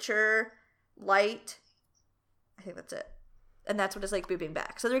temperature, light. I think that's it. And that's what it's, like, booping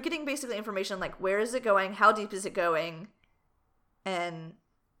back. So they're getting basically information like, where is it going? How deep is it going? And,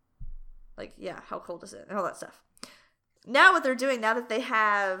 like, yeah, how cold is it? And all that stuff. Now what they're doing, now that they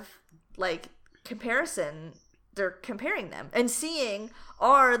have, like, comparison, they're comparing them and seeing,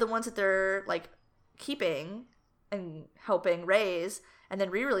 are the ones that they're, like, keeping and helping raise and then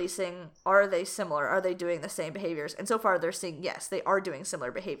re-releasing, are they similar? Are they doing the same behaviors? And so far they're seeing, yes, they are doing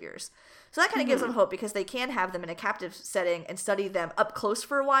similar behaviors. So that kind of gives them hope, because they can have them in a captive setting and study them up close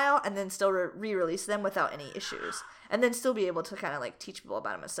for a while and then still re-release them without any issues. And then still be able to kind of, like, teach people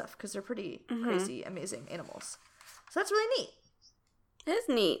about them and stuff, because they're pretty crazy, amazing animals. So that's really neat. It is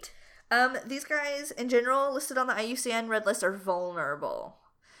neat. These guys, in general, listed on the IUCN Red List are vulnerable.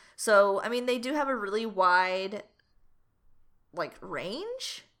 So, I mean, they do have a really wide, like,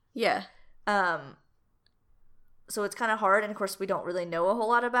 range. Yeah. So it's kind of hard, and of course we don't really know a whole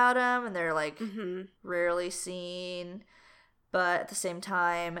lot about them, and they're, like, rarely seen. But at the same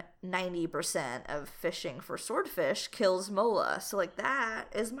time, 90% of fishing for swordfish kills mola. So, like, that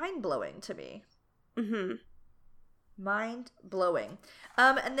is mind-blowing to me. Mind-blowing.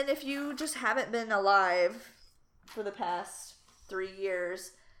 And then if you just haven't been alive for the past 3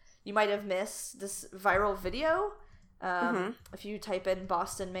 years, you might have missed this viral video. If you type in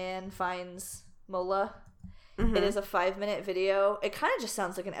Boston man finds mola, it is a 5-minute video. It kind of just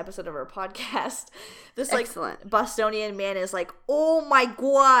sounds like an episode of our podcast. This, like, Bostonian man is like, oh my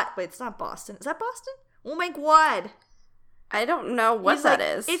god. Wait, it's not Boston. Is that Boston? Oh my god. I don't know what He's that like,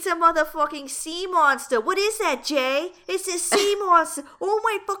 is. It's a motherfucking sea monster. What is that, Jay? It's a sea monster. Oh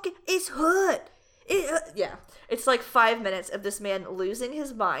my fucking, it's Hood. Yeah. It's like 5 minutes of this man losing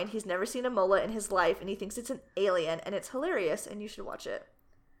his mind. He's never seen a mola in his life, and he thinks it's an alien, and it's hilarious, and you should watch it.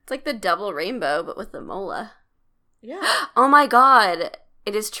 It's like the double rainbow, but with the mola. Yeah. Oh my god.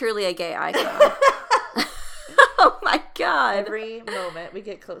 It is truly a gay icon. Oh my god. Every moment we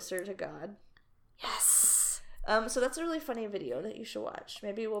get closer to God. Yes. So that's a really funny video that you should watch.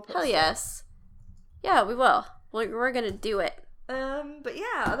 Maybe we'll post Hell yes. Yeah, we will. We're gonna do it. But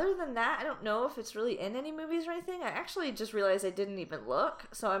yeah, other than that, I don't know if it's really in any movies or anything. I actually just realized I didn't even look,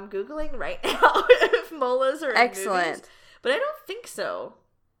 so I'm Googling right now if molas are in movies. But I don't think so.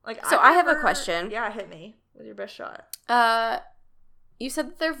 Like, so I have a question. Yeah, hit me with your best shot. You said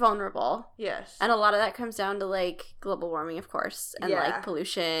that they're vulnerable. Yes. And a lot of that comes down to, like, global warming, of course, and like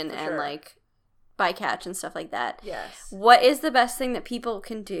pollution and like bycatch and stuff like that. Yes. What is the best thing that people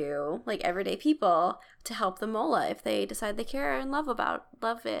can do, like everyday people, to help the mola if they decide they care and love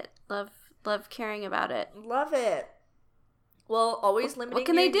caring about it? Love it. Well, always limiting what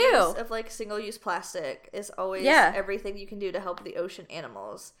can they do? Use of, like, single-use plastic is always everything you can do to help the ocean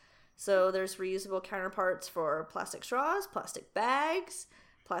animals. So there's reusable counterparts for plastic straws, plastic bags,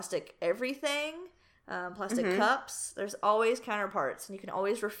 plastic everything. Plastic cups. There's always counterparts, and you can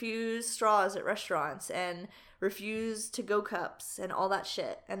always refuse straws at restaurants and refuse to-go cups and all that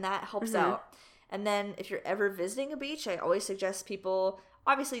shit, and that helps out. And then if you're ever visiting a beach, I always suggest people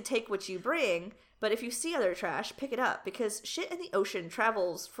obviously take what you bring, but if you see other trash, pick it up, because shit in the ocean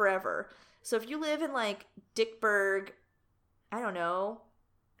travels forever. So if you live in, like, Dickburg, I don't know.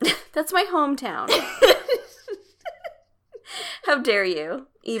 That's my hometown. How dare you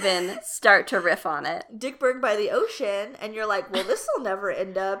even start to riff on it? Dickburg by the ocean, and you're like, well, this will never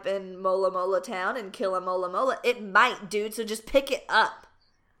end up in Mola Mola Town and kill a Mola Mola. It might, dude, so just pick it up.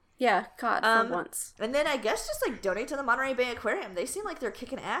 Yeah, caught for once. And then I guess just like donate to the Monterey Bay Aquarium. They seem like they're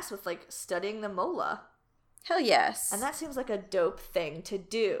kicking ass with like studying the mola. Hell yes. And that seems like a dope thing to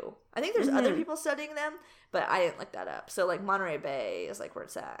do. I think there's other people studying them, but I didn't look that up. So like Monterey Bay is like where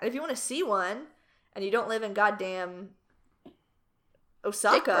it's at. And if you want to see one and you don't live in goddamn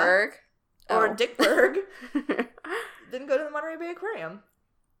Osaka or Dickburg, then go to the Monterey Bay Aquarium.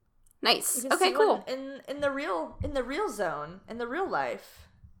 Nice. Okay, cool. In the real zone, in the real life.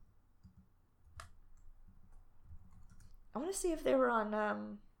 I want to see if they were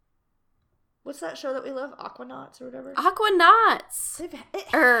on what's that show that we love? Aquanauts or whatever? Aquanauts.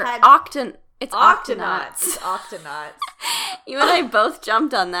 It's Octonauts. It's Octonauts. You and I both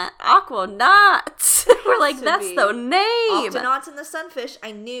jumped on that. Aquanauts. We're like, that's the name. Octonauts and the Sunfish.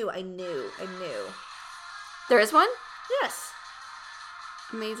 I knew. There is one? Yes.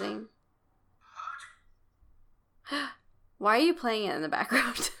 Amazing. Why are you playing it in the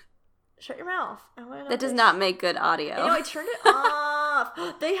background? Shut your mouth. That does not make good audio. I turned it off.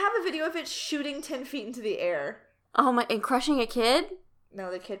 They have a video of it shooting 10 feet into the air. Oh my! And crushing a kid?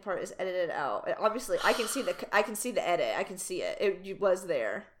 No, the kid part is edited out. Obviously, I can see the edit. I can see it. It was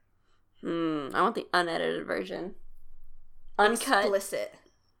there. I want the unedited version. Uncut.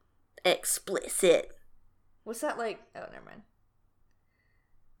 Explicit. What's that like? Oh, never mind.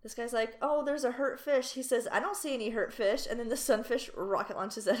 This guy's like, oh, there's a hurt fish. He says, I don't see any hurt fish. And then the sunfish rocket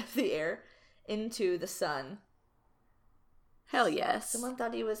launches out of the air into the sun. Hell yes. Someone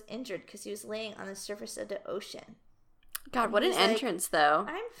thought he was injured because he was laying on the surface of the ocean. God, what an entrance, though.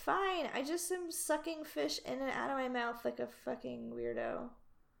 I'm fine. I just am sucking fish in and out of my mouth like a fucking weirdo.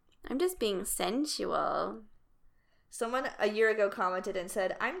 I'm just being sensual. Someone a year ago commented and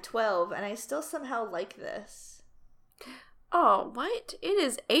said, I'm 12 and I still somehow like this. Oh, what? It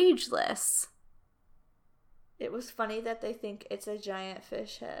is ageless. It was funny that they think it's a giant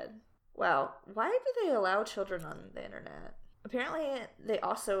fish head. Wow, why do they allow children on the internet? Apparently, they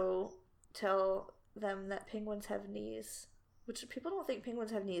also tell them that penguins have knees, which people don't think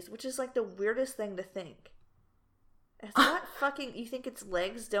penguins have knees, which is like the weirdest thing to think. Is that fucking, you think its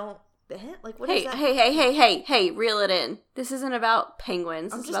legs don't bend? Like, what is that? Hey, reel it in. This isn't about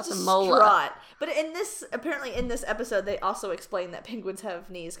penguins. It's about the mola. But apparently in this episode, they also explain that penguins have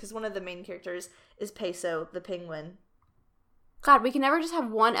knees, because one of the main characters is Peso, the penguin. God, we can never just have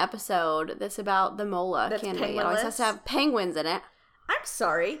one episode that's about the mola, can we? It always has to have penguins in it. I'm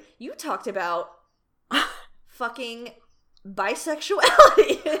sorry. You talked about fucking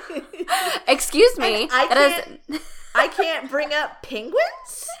bisexuality. Excuse me. I can't bring up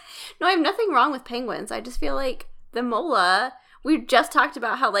penguins? No, I have nothing wrong with penguins. I just feel like the mola, we just talked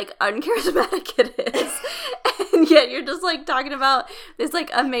about how, like, uncharismatic it is. And yet you're just, like, talking about this,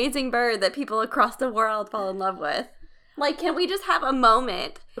 like, amazing bird that people across the world fall in love with. Like, can we just have a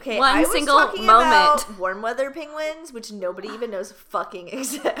moment? Okay, one single moment. About warm weather penguins, which nobody even knows fucking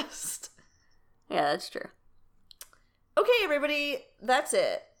exist. Yeah, that's true. Okay, everybody, that's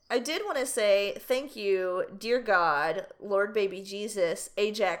it. I did want to say thank you, dear God, Lord Baby Jesus,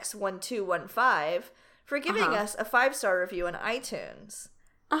 Ajax1215, for giving us a 5-star review on iTunes.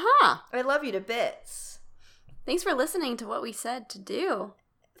 I love you to bits. Thanks for listening to what we said to do.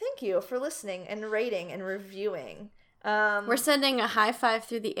 Thank you for listening and rating and reviewing. We're sending a high five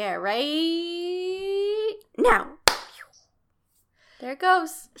through the air right now. There it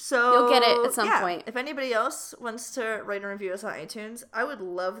goes. So you'll get it at some point. If anybody else wants to write and review us on iTunes, I would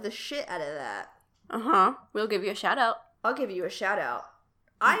love the shit out of that. We'll give you a shout out. I'll give you a shout out.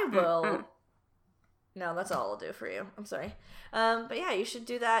 I will. No, that's all I'll do for you. I'm sorry. But yeah, you should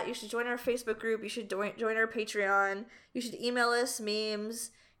do that. You should join our Facebook group. You should join our Patreon. You should email us memes.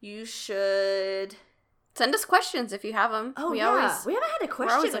 You should send us questions if you have them. Oh, we haven't had a question.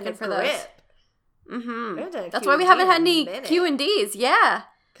 We're always looking for those. That's why we haven't had any Q&Ds. Yeah.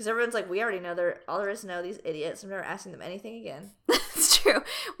 Because everyone's like, we already know all there is to know, these idiots. I'm never asking them anything again. It's true.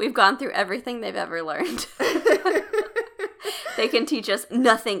 We've gone through everything they've ever learned. They can teach us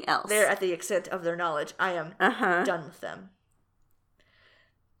nothing else. They're at the extent of their knowledge. I am done with them.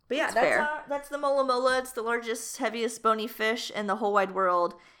 But yeah, that's the mola mola. It's the largest, heaviest, bony fish in the whole wide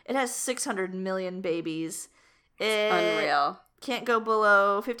world. It has 600 million babies. Unreal. Can't go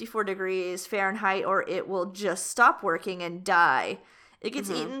below 54 degrees Fahrenheit or it will just stop working and die. It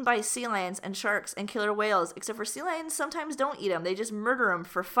gets eaten by sea lions and sharks and killer whales, except for sea lions sometimes don't eat them. They just murder them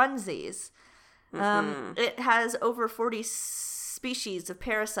for funsies. It has over 40 species of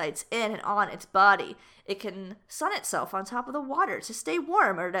parasites in and on its body. It can sun itself on top of the water to stay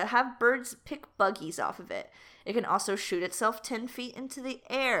warm or to have birds pick buggies off of it. It can also shoot itself 10 feet into the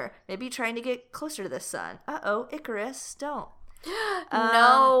air, maybe trying to get closer to the sun. Uh-oh, Icarus, don't.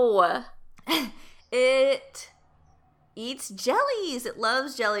 No. It eats jellies. It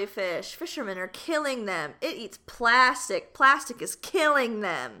loves jellyfish. Fishermen are killing them. It eats plastic. Plastic is killing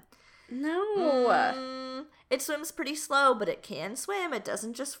them. No. It swims pretty slow, but it can swim. It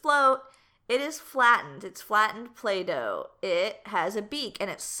doesn't just float. It is flattened. It's flattened Play-Doh. It has a beak, and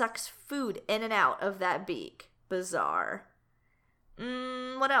it sucks food in and out of that beak. Bizarre.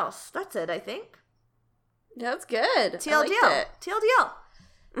 What else? That's it, I think. That's good. TLDL. TLDL.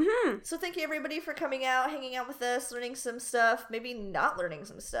 Mm-hmm. So thank you, everybody, for coming out, hanging out with us, learning some stuff, maybe not learning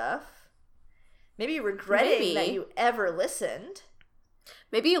some stuff. Maybe regretting that you ever listened.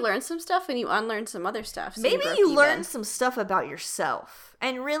 Maybe you learned some stuff and you unlearned some other stuff. So maybe you learned some stuff about yourself.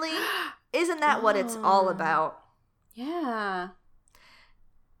 And really, isn't that what it's all about? Yeah.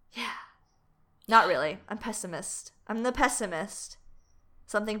 Yeah. Not really. I'm pessimist. I'm the pessimist.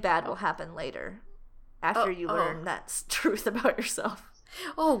 Something bad will happen later after you learn that truth about yourself.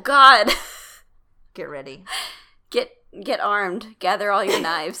 Oh, God. Get ready. Get armed. Gather all your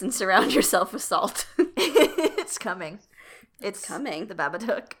knives and surround yourself with salt. It's coming. It's coming. The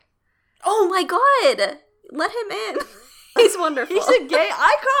Babadook. Oh, my God. Let him in. He's wonderful. He's a gay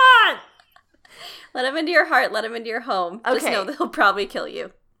icon. Let him into your heart. Let him into your home. Okay. Just know that he'll probably kill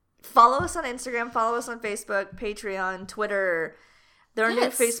you. Follow us on Instagram. Follow us on Facebook, Patreon, Twitter. Their new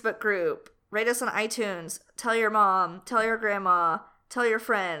Facebook group. Rate us on iTunes. Tell your mom. Tell your grandma. Tell your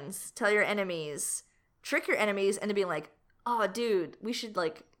friends. Tell your enemies. Trick your enemies into being like, oh, dude, we should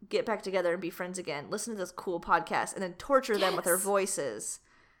like get back together and be friends again. Listen to this cool podcast, and then torture them with our voices.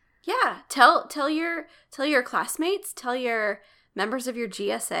 Yeah. Tell your classmates. Tell your members of your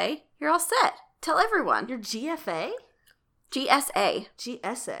GSA. You're all set. Tell everyone. Your GFA? GSA.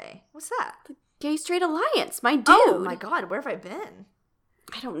 GSA. What's that? The Gay Straight Alliance. My dude. Oh my God, where have I been?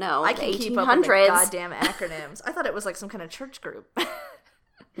 I don't know. I can keep up with the goddamn acronyms. I thought it was like some kind of church group.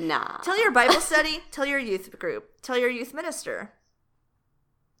 Nah. Tell your Bible study. Tell your youth group. Tell your youth minister.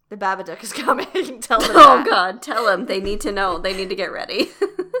 The Babadook is coming. Tell them Oh, God. Tell them. They need to know. They need to get ready.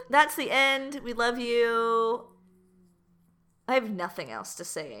 That's the end. We love you. I have nothing else to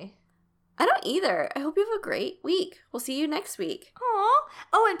say. I don't either. I hope you have a great week. We'll see you next week. Aw.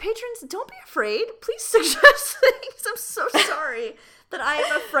 Oh, and patrons, don't be afraid. Please suggest things. I'm so sorry that I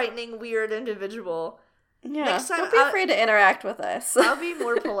am a frightening, weird individual. Yeah, next time, don't be afraid to interact with us. I'll be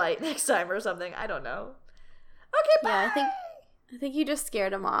more polite next time or something. I don't know. Okay, bye. Yeah, I think you just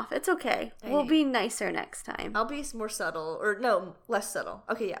scared him off. It's okay. We'll be nicer next time. I'll be more subtle. Or, no, less subtle.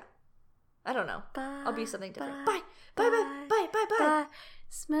 Okay, yeah. I don't know. Bye, I'll be something different. Bye. Bye, bye, bye, bye, bye. Bye.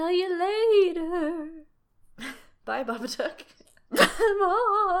 Smell you later. Bye, Babadook.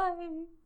 Bye.